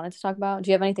think we wanted to talk about.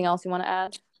 Do you have anything else you want to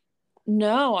add?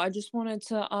 No, I just wanted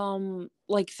to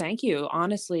like thank you.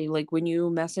 Honestly, like when you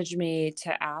messaged me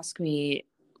to ask me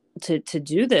to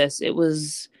do this, it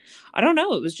was I don't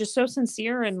know, it was just so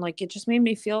sincere and like it just made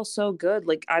me feel so good.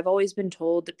 Like I've always been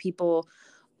told that people,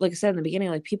 like I said in the beginning,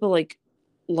 like people like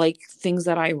things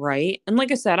that I write. And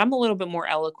like I said, I'm a little bit more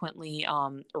eloquently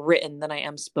written than I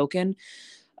am spoken.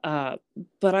 Uh,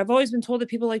 but I've always been told that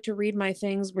people like to read my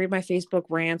things, read my Facebook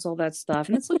rants, all that stuff.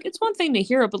 And it's like, it's one thing to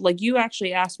hear it, but like you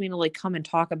actually asked me to like come and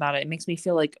talk about it. It makes me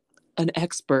feel like an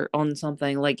expert on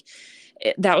something. Like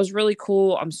that was really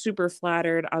cool. I'm super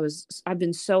flattered. I've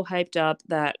been so hyped up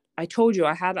that I told you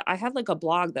I had like a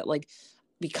blog that like,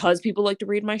 because people like to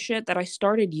read my shit that I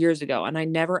started years ago, and I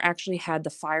never actually had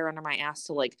the fire under my ass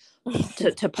to like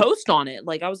to post on it.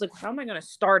 Like I was like, how am I going to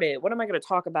start it? What am I going to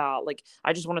talk about? Like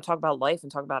I just want to talk about life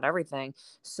and talk about everything.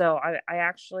 So I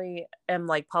actually am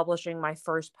like publishing my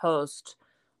first post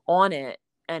on it,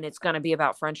 and it's going to be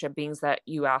about friendship, being that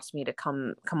you asked me to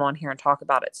come on here and talk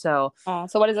about it. So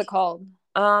So what is it called?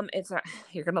 it's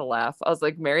you're going to laugh. I was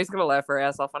like, Mary's going to laugh her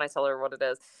ass off when I tell her what it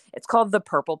is. It's called The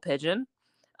Purple Pigeon.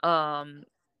 um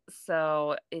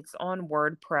so it's on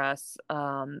WordPress.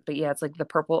 But yeah, it's like the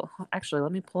purple, actually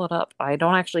let me pull it up. I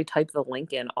don't actually type the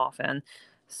link in often,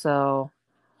 so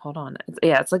hold on.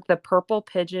 It's like the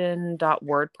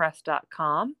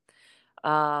purplepigeon.wordpress.com.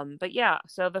 But yeah,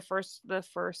 so the first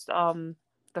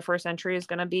The first entry is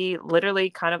going to be literally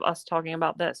kind of us talking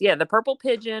about this. Yeah, the purple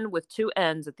pigeon with 2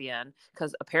 N's at the end,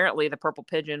 because apparently the purple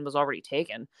pigeon was already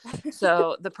taken.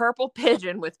 So the purple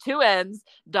pigeon with 2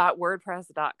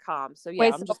 N's.wordpress.com. So yeah,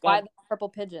 Wait, I'm so just why going. the purple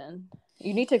pigeon?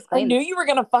 You need to I explain knew that. you were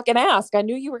gonna fucking ask. I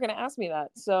knew you were gonna ask me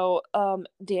that. So,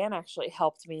 Dan actually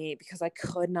helped me because I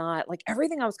could not, like,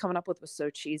 everything I was coming up with was so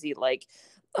cheesy. Like,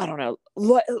 I don't know,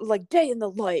 like day in the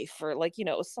life, or like, it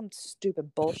was some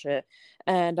stupid bullshit.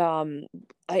 And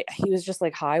he was just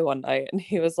like high one night, and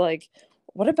he was like,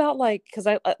 "What about like?" Because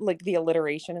I like the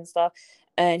alliteration and stuff,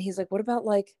 and he's like, "What about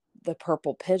like?" The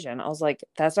purple pigeon. I was like,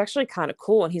 that's actually kind of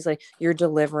cool. And he's like, you're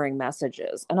delivering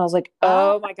messages. And I was like,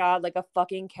 Oh, oh my God, like a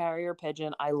fucking carrier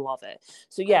pigeon. I love it.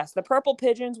 So yes, the purple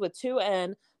pigeons with 2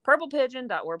 N,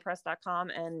 purplepigeon.wordpress.com.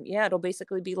 And yeah, it'll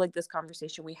basically be like this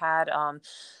conversation we had.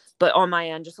 But on my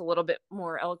end, just a little bit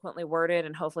more eloquently worded,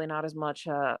 and hopefully not as much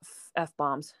F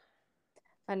bombs.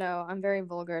 I know. I'm very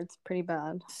vulgar. It's pretty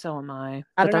bad. So am I. I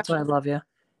But don't that's why I love you.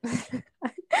 know.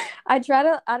 I try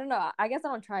to, I don't know. I guess I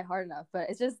don't try hard enough, but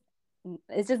it's just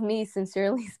me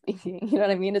sincerely speaking. You know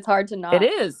what I mean? It's hard to It not.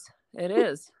 is. It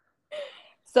is.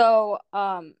 So,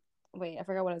 wait, I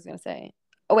forgot what I was gonna say.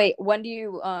 Oh, wait, when do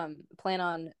you plan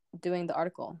on doing the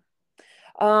article?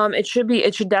 It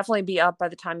should definitely be up by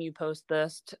the time you post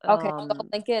this. Okay, so I'll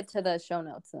link it to the show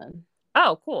notes then.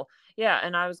 Oh, cool. Yeah,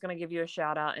 and I was gonna give you a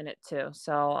shout out in it too.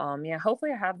 So yeah,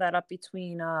 hopefully I have that up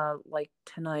between like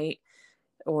tonight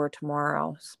or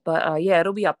tomorrow. But yeah,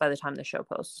 it'll be up by the time the show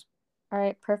posts. All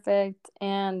right, perfect.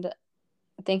 And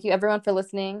thank you everyone for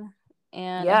listening.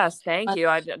 And Yes, thank you.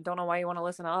 I don't know why you want to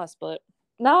listen to us, but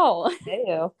no. hey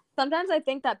you. Sometimes I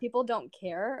think that people don't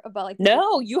care about like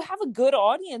No, you have a good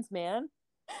audience, man.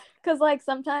 because like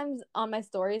sometimes on my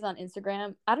stories on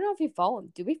Instagram, I don't know if you follow.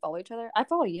 Do we follow each other? I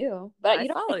follow you, but I you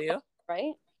don't follow you.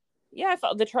 right? Yeah, I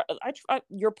follow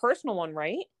your personal one,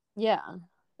 right? Yeah.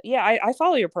 Yeah, I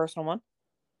follow your personal one.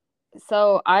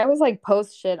 So I always like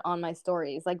post shit on my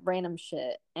stories, like random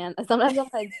shit, and sometimes I'm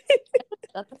like,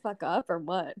 shut the fuck up or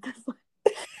what?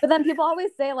 But then people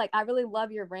always say like, I really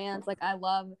love your rants. Like I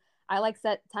like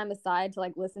set time aside to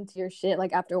like listen to your shit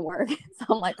like after work.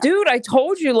 So I'm like, Dude, I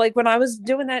told you, like when I was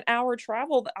doing that hour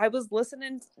travel, I was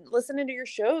listening to your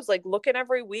shows, like looking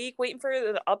every week, waiting for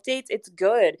the updates. It's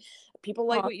good. People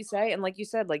like oh, what you say, and like you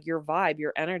said, like your vibe,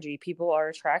 your energy, people are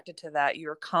attracted to that.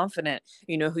 You're confident,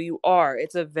 you know who you are.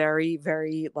 It's a very,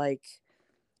 very like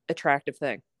attractive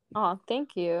thing. oh,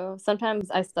 thank you. Sometimes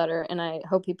I stutter, and I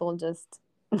hope people just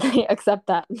they accept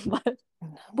that. But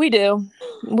We do.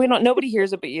 We don't, nobody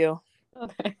hears it but you.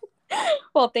 okay.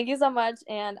 Well, thank you so much,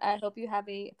 and I hope you have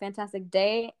a fantastic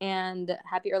day and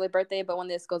happy early birthday. But when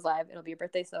this goes live, it'll be your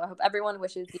birthday, so I hope everyone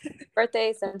wishes you a happy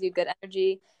birthday, sends you good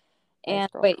energy. Thanks,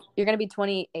 And girl. wait, you're gonna be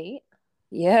 28?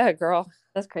 Yeah, girl.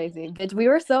 That's crazy, bitch. We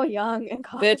were so young in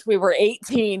college. Bitch, we were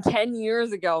 18 10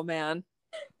 years ago, man.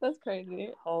 That's crazy.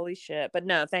 Holy shit. But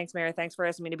no, thanks, Mary. Thanks for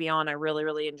asking me to be on. I really,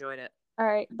 really enjoyed it. All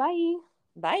right, bye.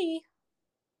 Bye.